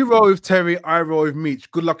 you roll with Terry, I roll with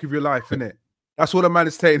Meech. Good luck with your life, innit? That's what a man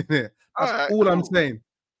is saying, innit? That's all I'm saying.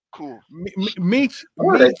 Cool. Meech. Go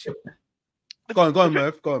on,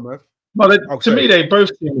 Merv. Well, to me, they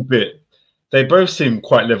both seem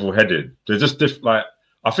quite level-headed. They're just like,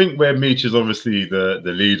 I think where Meech is obviously the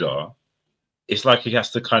leader, it's like he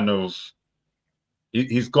has to kind of,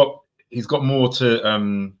 he's got more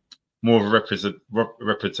to more of a reputation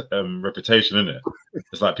in it.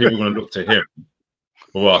 It's like people are going to look to him.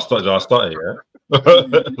 Well, I started, yeah.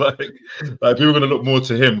 like people are going to look more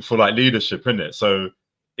to him for like leadership in it. So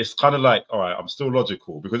it's kind of like, all right, I'm still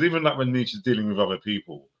logical, because even like when Meech is dealing with other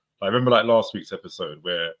people, I remember like last week's episode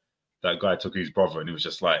where that guy took his brother and he was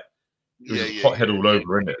just like, hothead all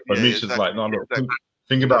over, in it. But Meech is like, no, look,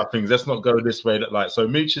 think about things. Let's not go this way. That like, so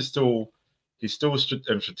Meech is still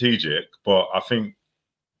strategic, but I think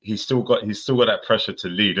he's still got that pressure to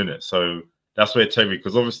lead, in it. So that's where Terry,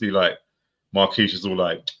 because obviously like Marquise is all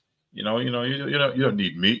like, you don't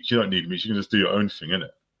need Meech. You don't need Meech. You can just do your own thing, in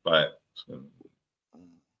it. Like,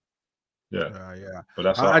 yeah. But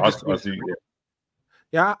that's how I see.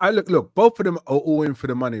 Yeah, look. Both of them are all in for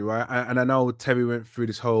the money, right? And I know Terry went through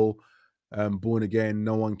this whole born again,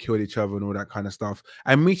 no one killed each other and all that kind of stuff.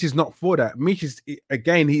 And Meech is not for that. Meech is,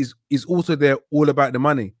 again, he's also there all about the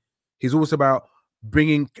money. He's also about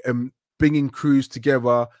bringing crews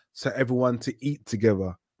together so everyone to eat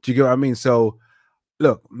together. Do you get what I mean? So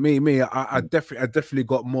look, I definitely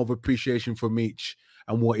got more of appreciation for Meech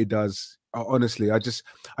and what he does. Honestly, I just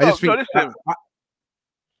think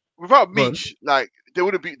without Meech, like they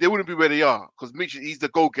wouldn't be where they are, because Meech, he's the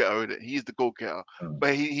go-getter, isn't it? He's the go-getter.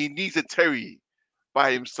 But he needs a Terry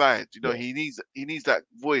by his side. He needs that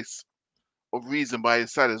voice of reason by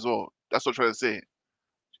his side as well. That's what I'm trying to say.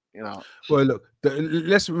 You know. Well, look,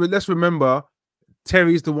 let's remember,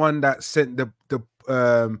 Terry's the one that sent the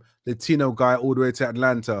Latino guy all the way to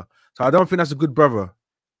Atlanta. So I don't think that's a good brother.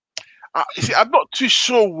 You see, I'm not too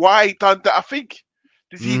sure why he done that. I think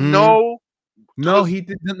did he know? No, he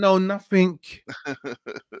didn't know nothing.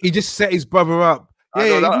 He just set his brother up.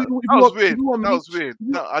 Yeah, that was weird. That was weird.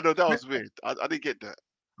 I know that was weird. I didn't get that.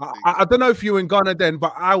 I don't know if you were in Ghana then,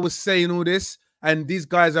 but I was saying all this, and these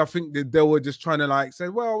guys, I think that they were just trying to like say,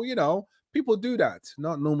 well, you know, people do that.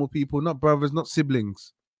 Not normal people, not brothers, not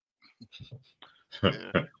siblings.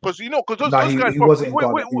 Because you know, because Nah, those guys. he wasn't in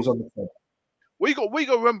Ghana. He was on the phone. What you got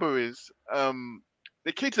to remember is,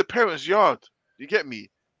 they came to the parents' yard. You get me?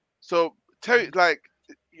 So Terry, like,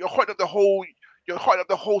 you're hotting up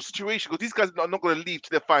the whole situation because these guys are not going to leave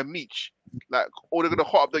till they find Meech. Like, or they're going to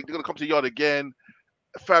hot up. They're going to come to the yard again.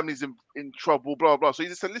 Family's in trouble. Blah blah. So he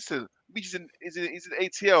just said, "Listen, Meech is in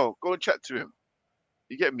ATL. Go and chat to him."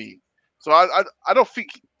 You get me? So I don't think.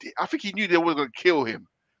 I think he knew they were going to kill him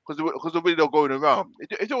because the way they're going around.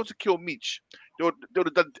 If they want to kill Meech, they would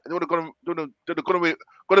have gone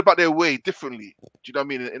about their way differently. Do you know what I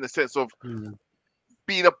mean? In the sense of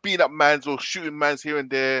beating up mans or shooting mans here and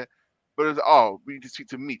there. But it's we need to speak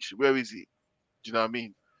to Meech. Where is he? Do you know what I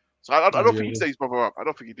mean? So I don't think he set his brother up. I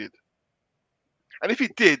don't think he did. And if he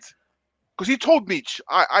did, because he told Meech,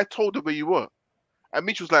 I told him where you were. And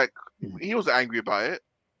Meech was like, he wasn't angry about it.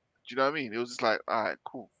 Do you know what I mean? It was just like, all right,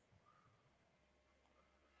 cool.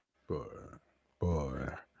 Boy.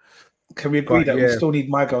 Can we agree that we still need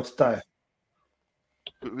my girl to die?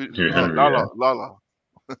 Lala. Lala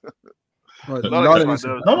Lala's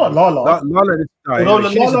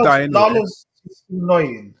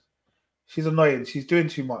annoying. She's annoying. She's doing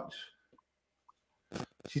too much.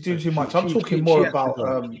 I'm talking more about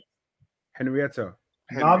Henrietta.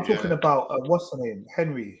 No, I'm talking about what's her name?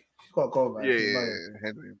 Henry. She's got a goal, man. Yeah,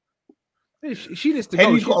 Henry. Hey, she needs to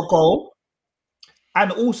Henry's got a goal.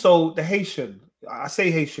 And also the Haitian. I say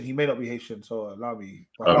Haitian, he may not be Haitian, so allow me.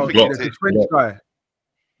 The French guy.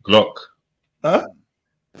 Glock. Huh?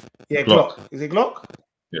 Yeah, Glock. Is it Glock?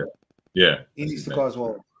 Yeah. He needs to go as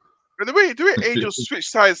well. But the way Angel switch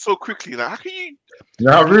sides so quickly, like how can you?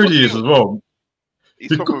 Yeah, how rude he is as well.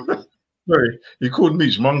 Sorry, he called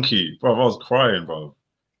Meech monkey, bro. I was crying, bro.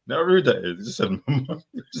 How rude that is. He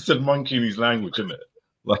just said monkey in his language, isn't it?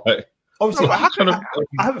 Like, obviously, I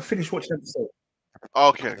haven't finished watching the episode.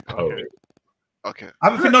 Okay. I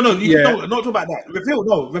haven't. No, not talk about that. Reveal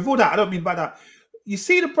that. I don't mean by that. You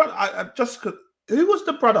see the brother. Who was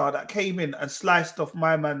the brother that came in and sliced off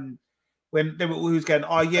my man when they were always going?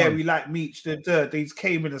 Oh yeah, we like Meech. They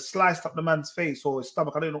came in and sliced up the man's face or his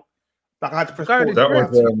stomach. I don't know. Like I had to press pause.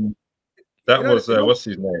 That was what's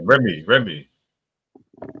his name? Remy.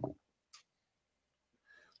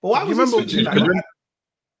 But why was he switching that?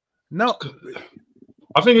 No,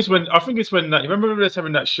 I think it's when that. You remember we were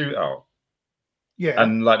having that shootout? Yeah.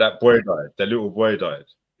 And like that boy died. That little boy died.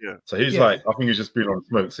 Yeah. So he's like, I think he's just been on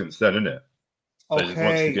smoke since then, isn't it? So he just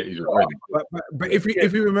wants to get his revenge. But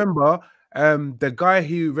if you remember, the guy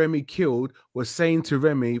who Remy killed was saying to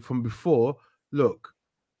Remy from before, look,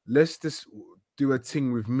 let's just do a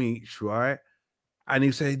thing with Meech, right? And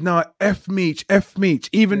he said, no, F Meech.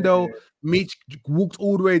 Even though Meech walked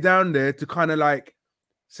all the way down there to kind of like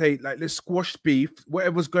say, like, let's squash beef,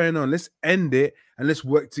 whatever's going on, let's end it and let's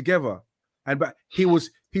work together. But he's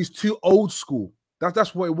too old school.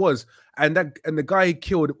 That's what it was. And the guy he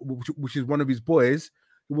killed, which is one of his boys,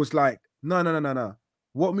 was like, no.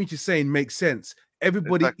 What Meech is saying makes sense.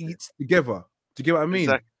 Everybody eats together. Do you get what I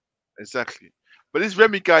mean? Exactly. But this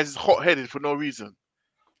Remy guy is hot-headed for no reason.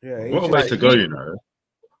 Yeah. What a way to go, you know.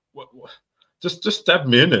 What? Just stab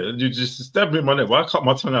me in it. You just stab me in my neck. Why cut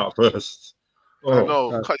my tongue out first? I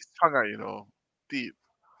know. Cut his tongue out, you know. Deep.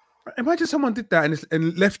 Imagine someone did that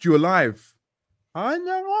and left you alive. I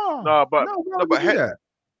know. No, but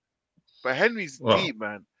Henry's deep,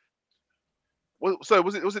 man. So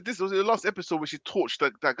was it the last episode where she torched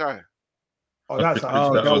that guy? Oh, that was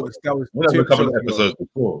a couple of episodes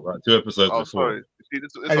before, right? 2 episodes before. Sorry. See,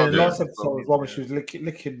 and the last episode was one where she was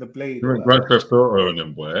licking the blade. Grand Theft Auto on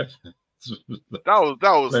them, boy. That was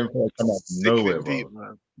come out from nowhere, deep,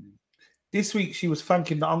 man. This week she was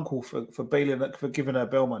thanking the uncle for giving her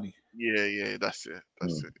bail money. Yeah, that's it.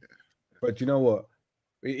 That's it. Yeah. But you know what?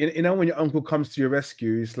 You know when your uncle comes to your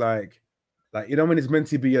rescue, it's like you know when it's meant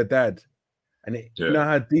to be your dad, and you know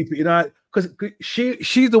how deep because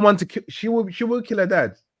she's the one to kill. She will kill her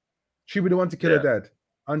dad. She'll be the one to kill her dad,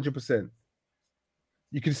 100%.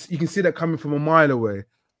 You can see that coming from a mile away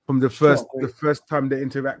from the first time they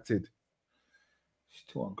interacted. She's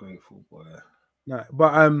too ungrateful, boy. No,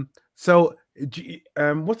 but so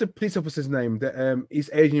What's the police officer's name? The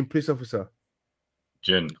East Asian police officer.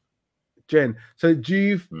 Jen. So do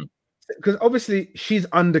you? Because obviously she's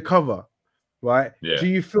undercover, right? Yeah. Do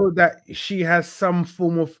you feel that she has some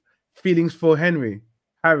form of feelings for Harry?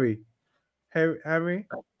 Henry.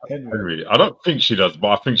 I don't think she does, but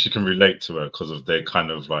I think she can relate to her because of their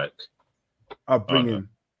kind of like upbringing.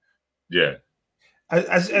 Yeah.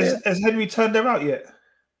 Has Henry turned her out yet?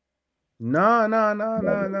 No.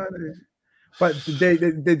 But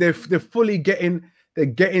they're fully getting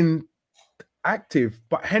active.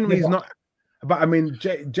 But Henry's not. But I mean,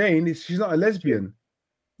 Jane she's not a lesbian.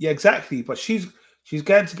 Yeah, exactly. But she's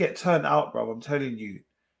going to get turned out, bro. I'm telling you.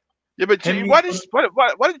 Yeah, but Jane, why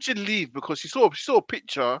did she leave? Because she saw a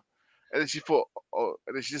picture, and then she thought, and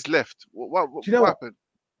then she just left. What happened?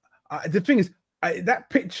 The thing is, that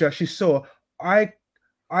picture she saw, I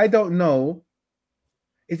don't know.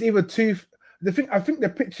 It's either two. I think the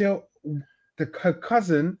picture, her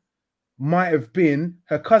cousin might have been.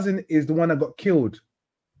 Her cousin is the one that got killed.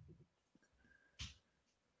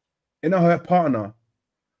 You know, her partner.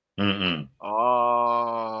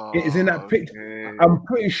 Oh, it is in that picture. Okay. I'm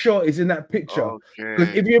pretty sure it's in that picture. Because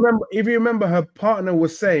if you remember, her partner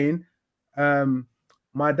was saying,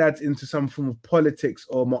 "My dad's into some form of politics,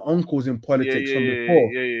 or my uncle's in politics from before."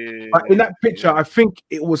 But in that picture, I think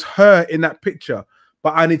it was her in that picture.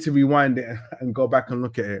 But I need to rewind it and go back and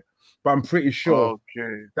look at it. But I'm pretty sure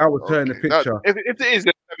that was her in the picture. If it is,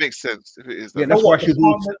 that makes sense. If it is, yeah, that's why she's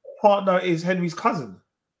partner is Henry's cousin.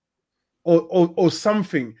 Or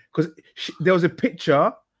something, because there was a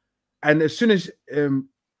picture, and as soon as was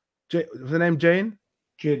her name Jane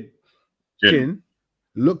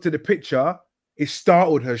looked at the picture, it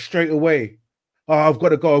startled her straight away. Oh, I've got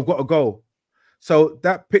to go. So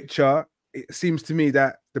that picture, it seems to me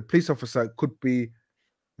that the police officer could be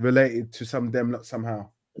related to them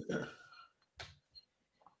somehow.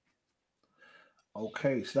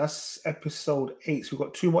 Okay, so that's episode 8. So we've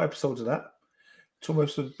got 2 more episodes of that. 2 more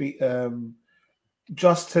episodes be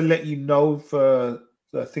just to let you know for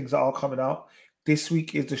the things that are coming out. This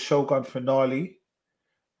week is the Shogun finale.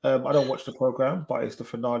 I don't watch the program, but it's the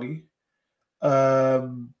finale.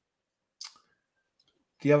 The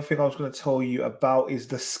other thing I was going to tell you about is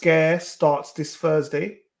The Scare starts this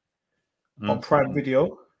Thursday on Prime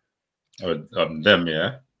Video. Them,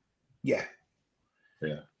 yeah. Yeah.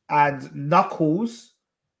 And Knuckles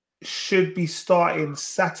should be starting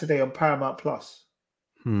Saturday on Paramount Plus.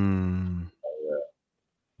 So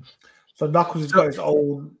Knuckles has got his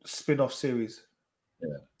own spin-off series.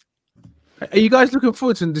 Yeah. Are you guys looking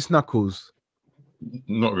forward to this Knuckles?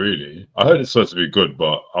 Not really. I heard it's supposed to be good,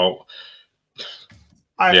 but when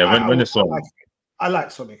it's on, I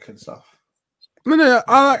like Sonic and stuff. No,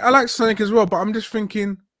 I like Sonic as well, but I'm just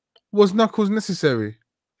thinking, was Knuckles necessary?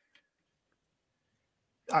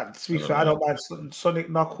 To be fair, I don't mind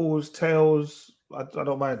Sonic, Knuckles, Tails. I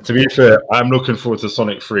don't mind. To be fair, I'm looking forward to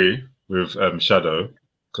Sonic 3 with Shadow,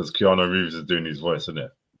 because Keanu Reeves is doing his voice in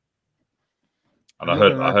it. And I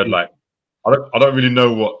heard like I don't really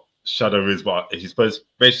know what Shadow is, but he's supposed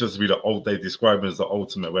to be they describe him as the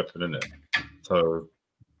ultimate weapon in it. So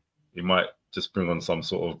he might just bring on some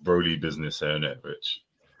sort of Broly business here in it, Rich.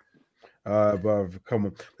 Bruv, come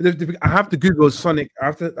on. I have to Google Sonic. I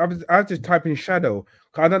have to type in Shadow.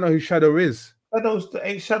 I don't know who Shadow is.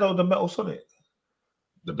 Ain't Shadow the Metal Sonic?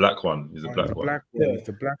 The black one. He's the black one. It's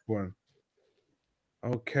the black one.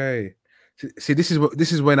 Okay. See, this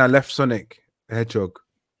is when I left Sonic the Hedgehog.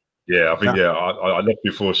 Yeah, I think I left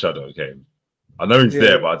before Shadow came. I know he's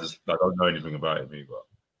there, but I don't know anything about him either.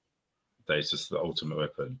 That is just the ultimate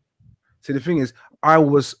weapon. See, the thing is, I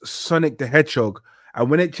was Sonic the Hedgehog, and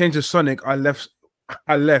when it changed to Sonic, I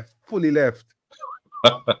fully left.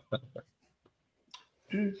 Yeah.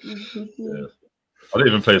 I didn't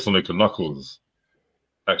even play Sonic and Knuckles.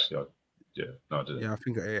 Actually, I didn't. Yeah, I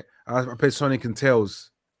think I played Sonic and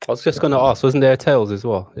Tails. I was just going to ask, wasn't there Tails as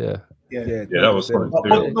well? Yeah, that was Sonic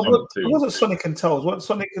 2. It wasn't Sonic and Tails. What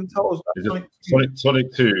Sonic and Tails?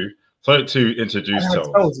 Sonic 2. Sonic 2 introduced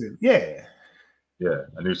Tails. Yeah,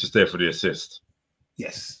 and he was just there for the assist.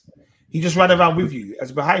 Yes, he just ran around with you,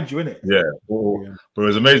 as behind you, innit? Yeah, but it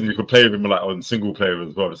was amazing. You could play with him like on single player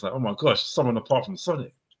as well. It's like, oh my gosh, someone apart from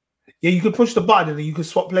Sonic. Yeah, you could push the button and then you could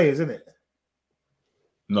swap players, innit?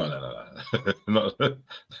 No.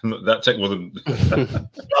 That tech wasn't.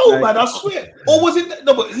 No, man, I swear. Or was it?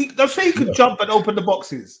 No, but I'm sure he could jump and open the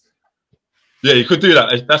boxes. Yeah, you could do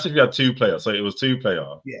that. That's if you had 2 players. So it was 2 player.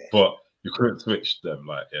 Yeah. But you couldn't switch them.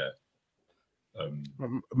 Like,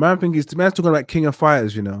 Man, thing is, the man's talking about King of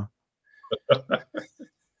Fighters, you know.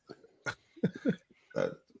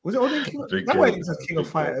 Was it only King? That way it says King of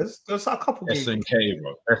Fighters. There's a couple games. SNK,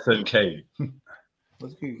 bro. SNK.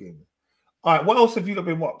 What's good game? All right, what else have you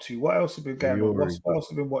been up to? What else have been going on? What else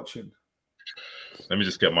have you been watching? Let me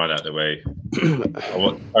just get mine out of the way. I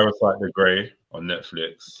watched Parasite the Grey on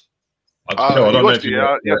Netflix. I don't know if you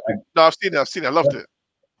watched it. No, I've seen it. I loved it.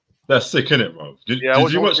 That's sick, innit, bro? Did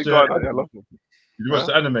you watch the? I loved it. Did you watch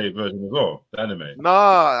the anime version as well? The anime?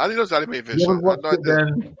 Nah, I didn't watch the anime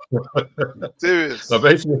version. Serious. So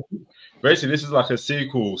basically, this is like a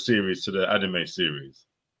sequel series to the anime series.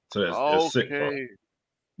 So it's sick, bro.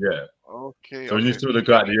 Yeah. Okay. So when you saw the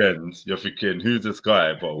guy at the end, you're thinking, "Who's this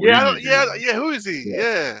guy?" But who is he?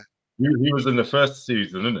 Yeah. He was in the first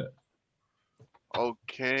season, isn't it?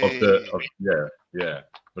 Okay. Yeah.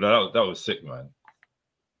 But that was sick, man.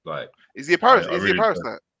 Like, is he a parasite? Is he a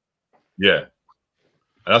parasite? Yeah.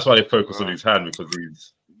 And that's why they focus on his hand, because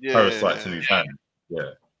he's parasites in his hand. Yeah.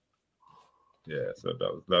 Yeah. So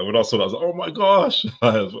that was when I saw that, I was like, oh my gosh.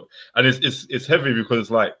 And it's heavy because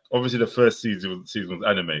it's like, obviously the first season was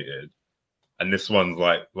animated and this one's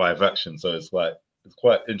like live action. So it's like, it's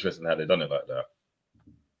quite interesting how they've done it like that.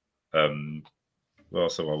 What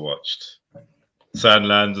else have I watched?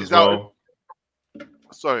 Sandlands as well.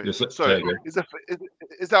 Sorry. Is that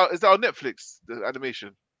on Netflix, the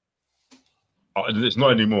animation? It's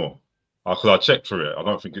not anymore. Because I checked for it. I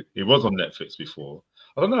don't think it was on Netflix before.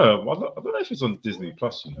 I don't know. I don't know if it's on Disney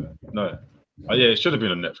Plus. You know, no. Yeah, it should have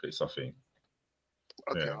been on Netflix. I think.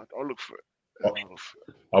 Okay, yeah. I'll look for it.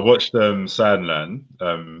 I watched Sandland.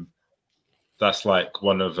 That's like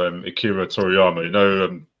one of Akira Toriyama. You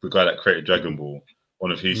know, the guy that created Dragon Ball.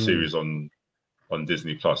 One of his series on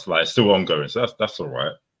Disney Plus. Like, it's still ongoing, so that's all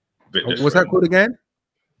right. What's that called again?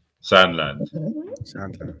 Sandland.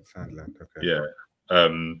 Sandland. Okay. Yeah.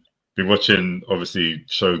 Been watching obviously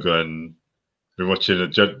Shogun. Been watching A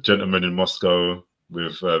Gentleman in Moscow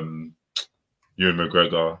with Ewan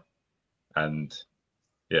McGregor, and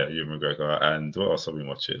what else have we been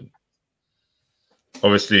watching?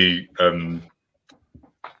 Obviously,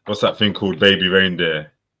 what's that thing called Baby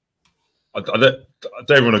Reindeer? I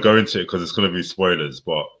don't want to go into it because it's going to be spoilers,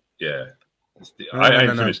 but yeah, I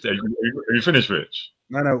ain't finished. Are you finished, Rich?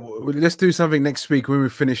 No. Let's do something next week when we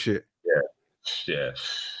finish it. Yeah.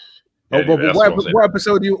 What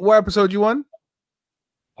episode you on?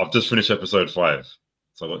 I've just finished episode 5,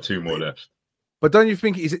 so I've got 2 more left. But don't you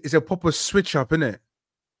think it's a proper switch up, isn't it?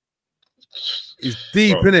 It's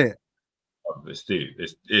deep, isn't it? It's deep.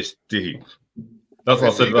 It's deep. That's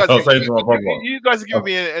what I said. I was saying to my brother. You guys are giving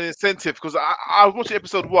me an incentive because I was watching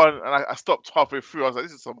episode 1 and I stopped halfway through. I was like,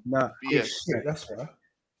 "This is some BS." That's right.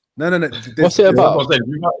 No. What's it about? If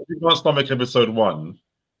you can't stomach episode 1,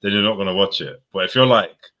 then you're not going to watch it. But if you're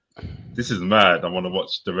like, "This is mad, I want to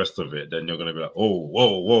watch the rest of it," then you're going to be like, "Oh,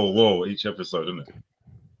 whoa!" Each episode, isn't it?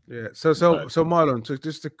 Yeah. So Marlon,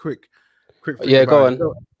 just a quick. Yeah, go on.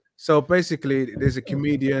 So basically, there's a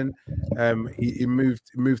comedian. He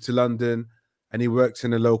moved to London, and he works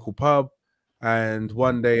in a local pub. And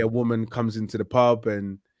one day, a woman comes into the pub,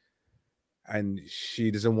 and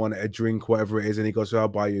she doesn't want a drink, whatever it is. And he goes, "Well, I'll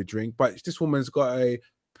buy you a drink." But this woman's got a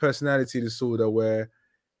personality disorder where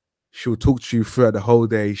she'll talk to you throughout the whole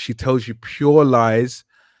day. She tells you pure lies,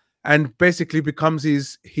 and basically becomes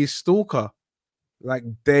his stalker, like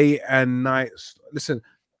day and night. Listen.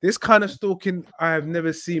 This kind of stalking I have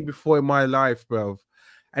never seen before in my life, bro.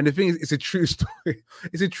 And the thing is, it's a true story.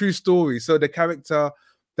 It's a true story. So the character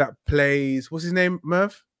that plays, what's his name,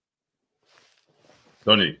 Murph?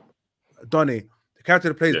 Donnie. The character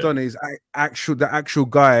that plays Donnie is the actual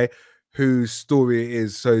guy whose story it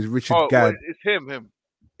is. So it's Richard Gadd. Wait, it's him.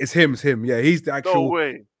 It's him. Yeah, he's the actual. No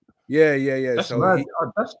way. Yeah. That's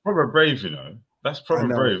that's probably brave, you know. That's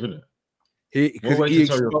probably brave, isn't it? He tell your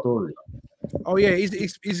story. Oh yeah, he's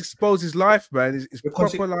exposed his life, man. It's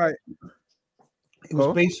proper like. It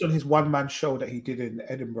was based on his one-man show that he did in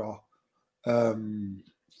Edinburgh, the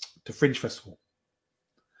Fringe Festival,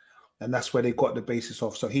 and that's where they got the basis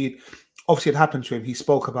of. So it happened to him. He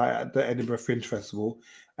spoke about it at the Edinburgh Fringe Festival,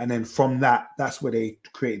 and then from that's where they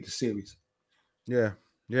created the series. Yeah.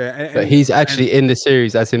 But he's actually in the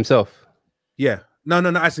series as himself. Yeah, no,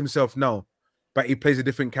 as himself, no, but he plays a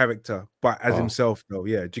different character, but as himself, though.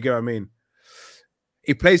 Yeah, do you get what I mean?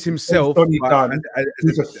 He plays himself. He's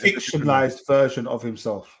a fictionalized version of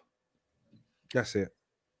himself. That's it.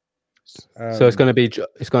 So it's going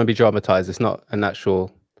to be dramatized. It's not an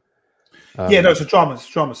actual. It's a drama. It's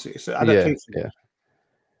a drama. It's an adaptation. Yeah.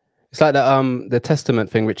 It's like the Testament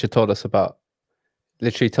thing Richard told us about.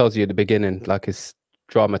 Literally tells you at the beginning, like it's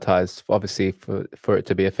dramatized, obviously for it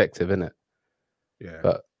to be effective, isn't it? Yeah.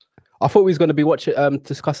 But I thought we was going to be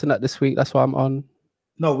discussing that this week. That's why I'm on.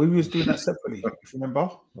 No, we was doing that separately. If you remember.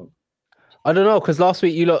 I don't know, because last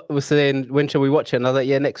week you lot were saying when shall we watch it, and I was like,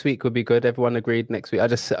 yeah, next week would be good. Everyone agreed next week. I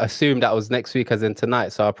just assumed that was next week, as in tonight.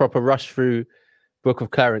 So I proper rushed through Book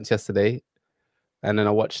of Clarence yesterday, and then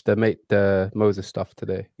I watched the Moses stuff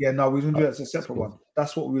today. Yeah, no, we didn't do that as a separate one.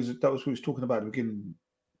 That's what we was talking about at the beginning.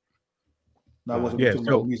 No, it wasn't. Yeah, Talking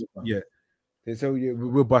about music, man. yeah. So yeah,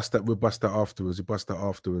 we'll bust that. We'll bust that afterwards. We'll bust that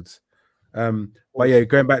afterwards. But yeah,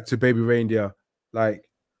 going back to Baby Reindeer, like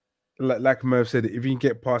Merv said, if you can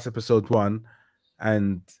get past episode 1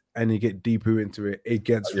 and you get deeper into it, it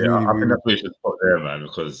gets really. I think that's what you should stop there, man,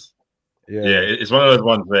 because yeah, it's one of those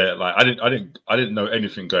ones where like I didn't know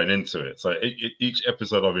anything going into it. So each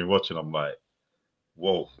episode I've been watching, I'm like,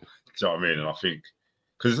 whoa, do you know what I mean? And I think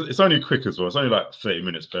because it's only quick as well. It's only like 30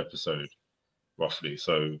 minutes per episode, roughly.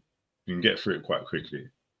 So you can get through it quite quickly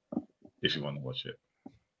if you want to watch it.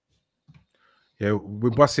 Yeah,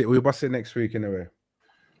 we'll bust it next week anyway.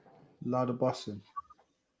 Loud of bussing.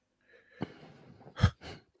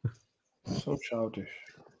 So childish.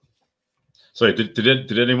 So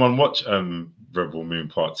did anyone watch Rebel Moon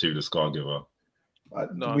Part 2, The Scargiver?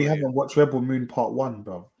 No, we haven't watched Rebel Moon Part 1,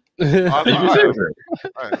 bro. I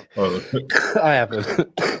haven't.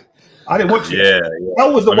 I didn't watch it. Yeah.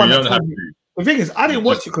 Kel was the one that don't told have me. to. The thing is, I didn't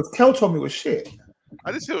watch it because Kel told me it was shit. I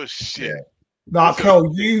didn't say it was shit. Nah,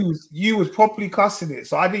 Kel, you was properly cussing it,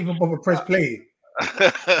 so I didn't even bother press play.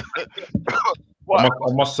 I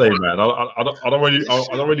must say, man, I don't really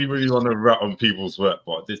want to rat on people's work,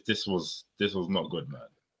 but this was not good, man.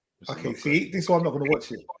 Okay, see, this one I'm not going to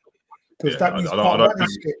watch it because Yeah, that means I part don't 1 is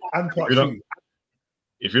think- shit and part if you don't- 2.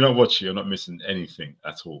 If you don't watch it, you're not missing anything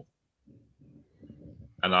at all.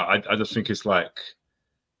 And I just think it's like,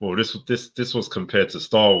 well, this was compared to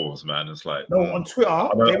Star Wars, man. It's like No, on Twitter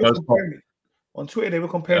they were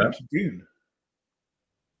comparing it to Dune.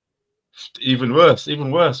 even worse,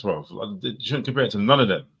 bro. Like, you shouldn't compare it to none of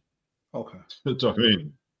them. Okay. Do you know what I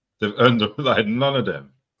mean? They've earned like none of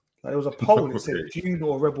them. Like, there was a poll that said Dune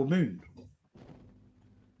or Rebel Moon.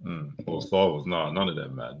 Or Star Wars, no, none of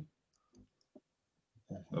them, man.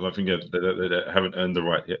 I don't think they haven't earned the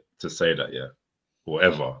right yet to say that yet, or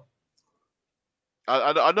ever.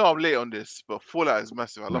 I know I'm late on this, but Fallout is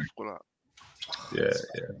massive. I love Fallout. Yeah.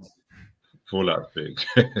 Fallout's big.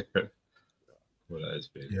 Fallout is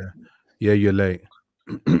big. Yeah, you're late.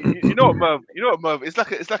 You know what, Merv? It's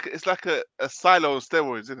like a silo of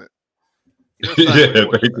steroids, isn't it? You know, Yeah,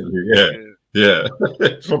 basically, yeah.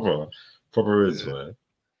 proper is, man.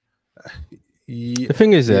 The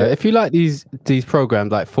thing is, if you like these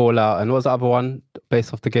programs like Fallout and what's the other one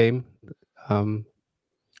based off the game?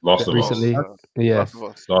 Last of recently, Us. yeah.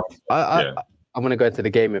 I'm gonna go into the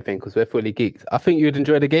gaming thing because we're fully geeked. I think you'd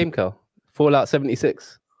enjoy the game, Kel. Fallout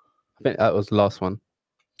 76. I think that was the last one.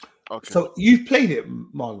 Okay. So you've played it,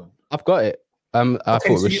 Marlon? I've got it. I thought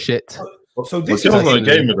it was shit. So this is is a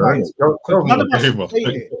gamer, right?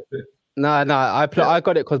 No, I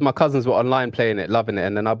got it because my cousins were online playing it, loving it,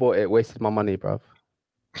 and then I bought it, wasted my money, bro.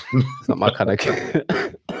 It's not my kind of game.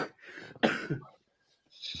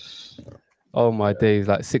 Oh my days,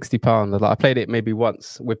 like £60. Like, I played it maybe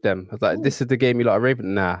once with them. I was like, this is the game you lot are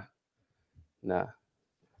raving? Nah.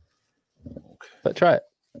 But try it.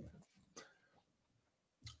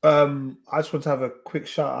 I just want to have a quick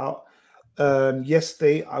shout out.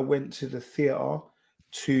 Yesterday, I went to the theatre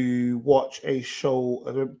to watch a show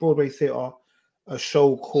at a Broadway theatre, a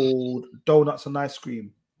show called Donuts and Ice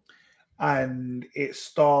Cream, and it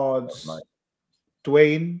stars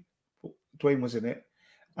Dwayne. Dwayne was in it,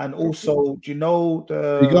 and also, do you know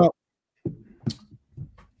the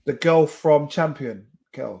girl from Champion?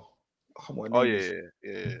 Girl,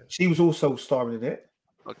 Yeah. She was also starring in it.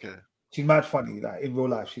 Okay. She's mad funny, like in real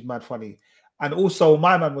life. She's mad funny. And also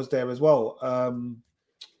my man was there as well. I'm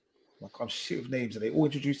shit with names and they all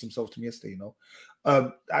introduced themselves to me yesterday, you know.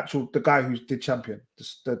 The guy who did Champion,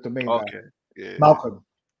 the main guy. Yeah. Malcolm,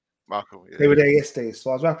 yeah. They were there yesterday.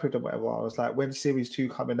 So I was rapping with them, whatever. I was like, when series 2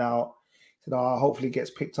 coming out, you know, hopefully it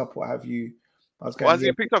gets picked up, what have you. Why hasn't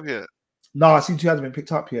it picked up yet? No, season 2 hasn't been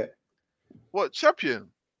picked up yet. What, Champion?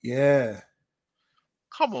 Yeah.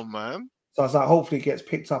 Come on, man. So I was like, hopefully it gets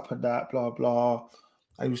picked up and that, blah, blah.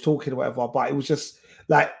 And he was talking or whatever, but it was just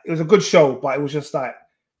like, it was a good show, but it was just like,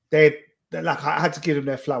 they're like, I had to give them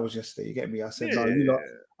their flowers yesterday. You get me? I said, no, you lot.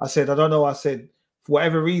 I said, I don't know. I said, for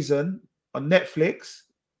whatever reason, on Netflix,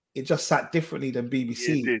 it just sat differently than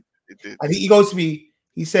BBC. It did. And he goes to me,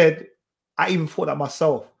 he said, I even thought that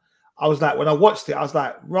myself. I was like, when I watched it, I was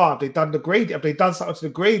like, have they done the gradient? Have they done something to the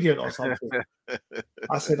gradient or something?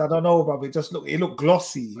 I said, I don't know, bro. It looked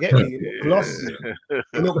glossy. You get me? It looked glossy.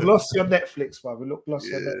 It looked glossy on Netflix, bro. It looked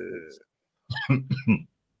glossy on Netflix.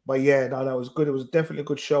 But yeah, no, that was good. It was definitely a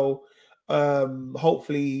good show.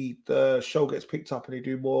 Hopefully the show gets picked up and they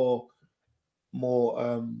do more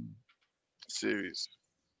series.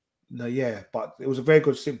 No, yeah, but it was a very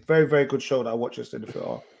good show that I watched just in the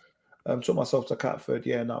theater. Took myself to Catford.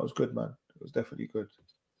 Yeah, no, it was good, man. It was definitely good.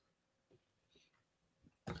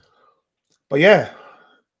 But yeah,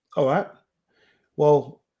 all right.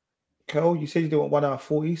 Well, Kel, you said you did 1 hour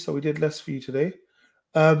 40, so we did less for you today.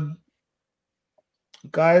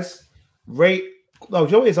 Guys, rate. No,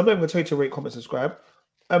 you know what it is? I'm not even going to tell you to rate, comment, subscribe.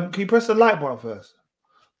 Can you press the like button first?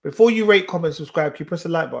 Before you rate, comment, subscribe, can you press the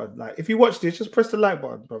like button? Like, if you watch this, just press the like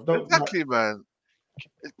button, bro. Don't, exactly, man.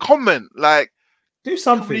 Comment, like, do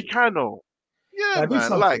something. Yeah, man.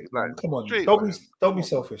 Like, come on. Straight, don't be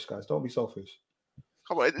selfish, guys. Don't be selfish.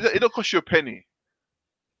 Come on, it don't cost you a penny.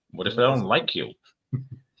 What if I don't like you?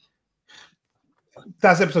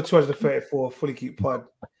 That's episode 234, Fully Geeked Pod.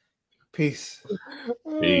 Peace.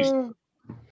 Peace.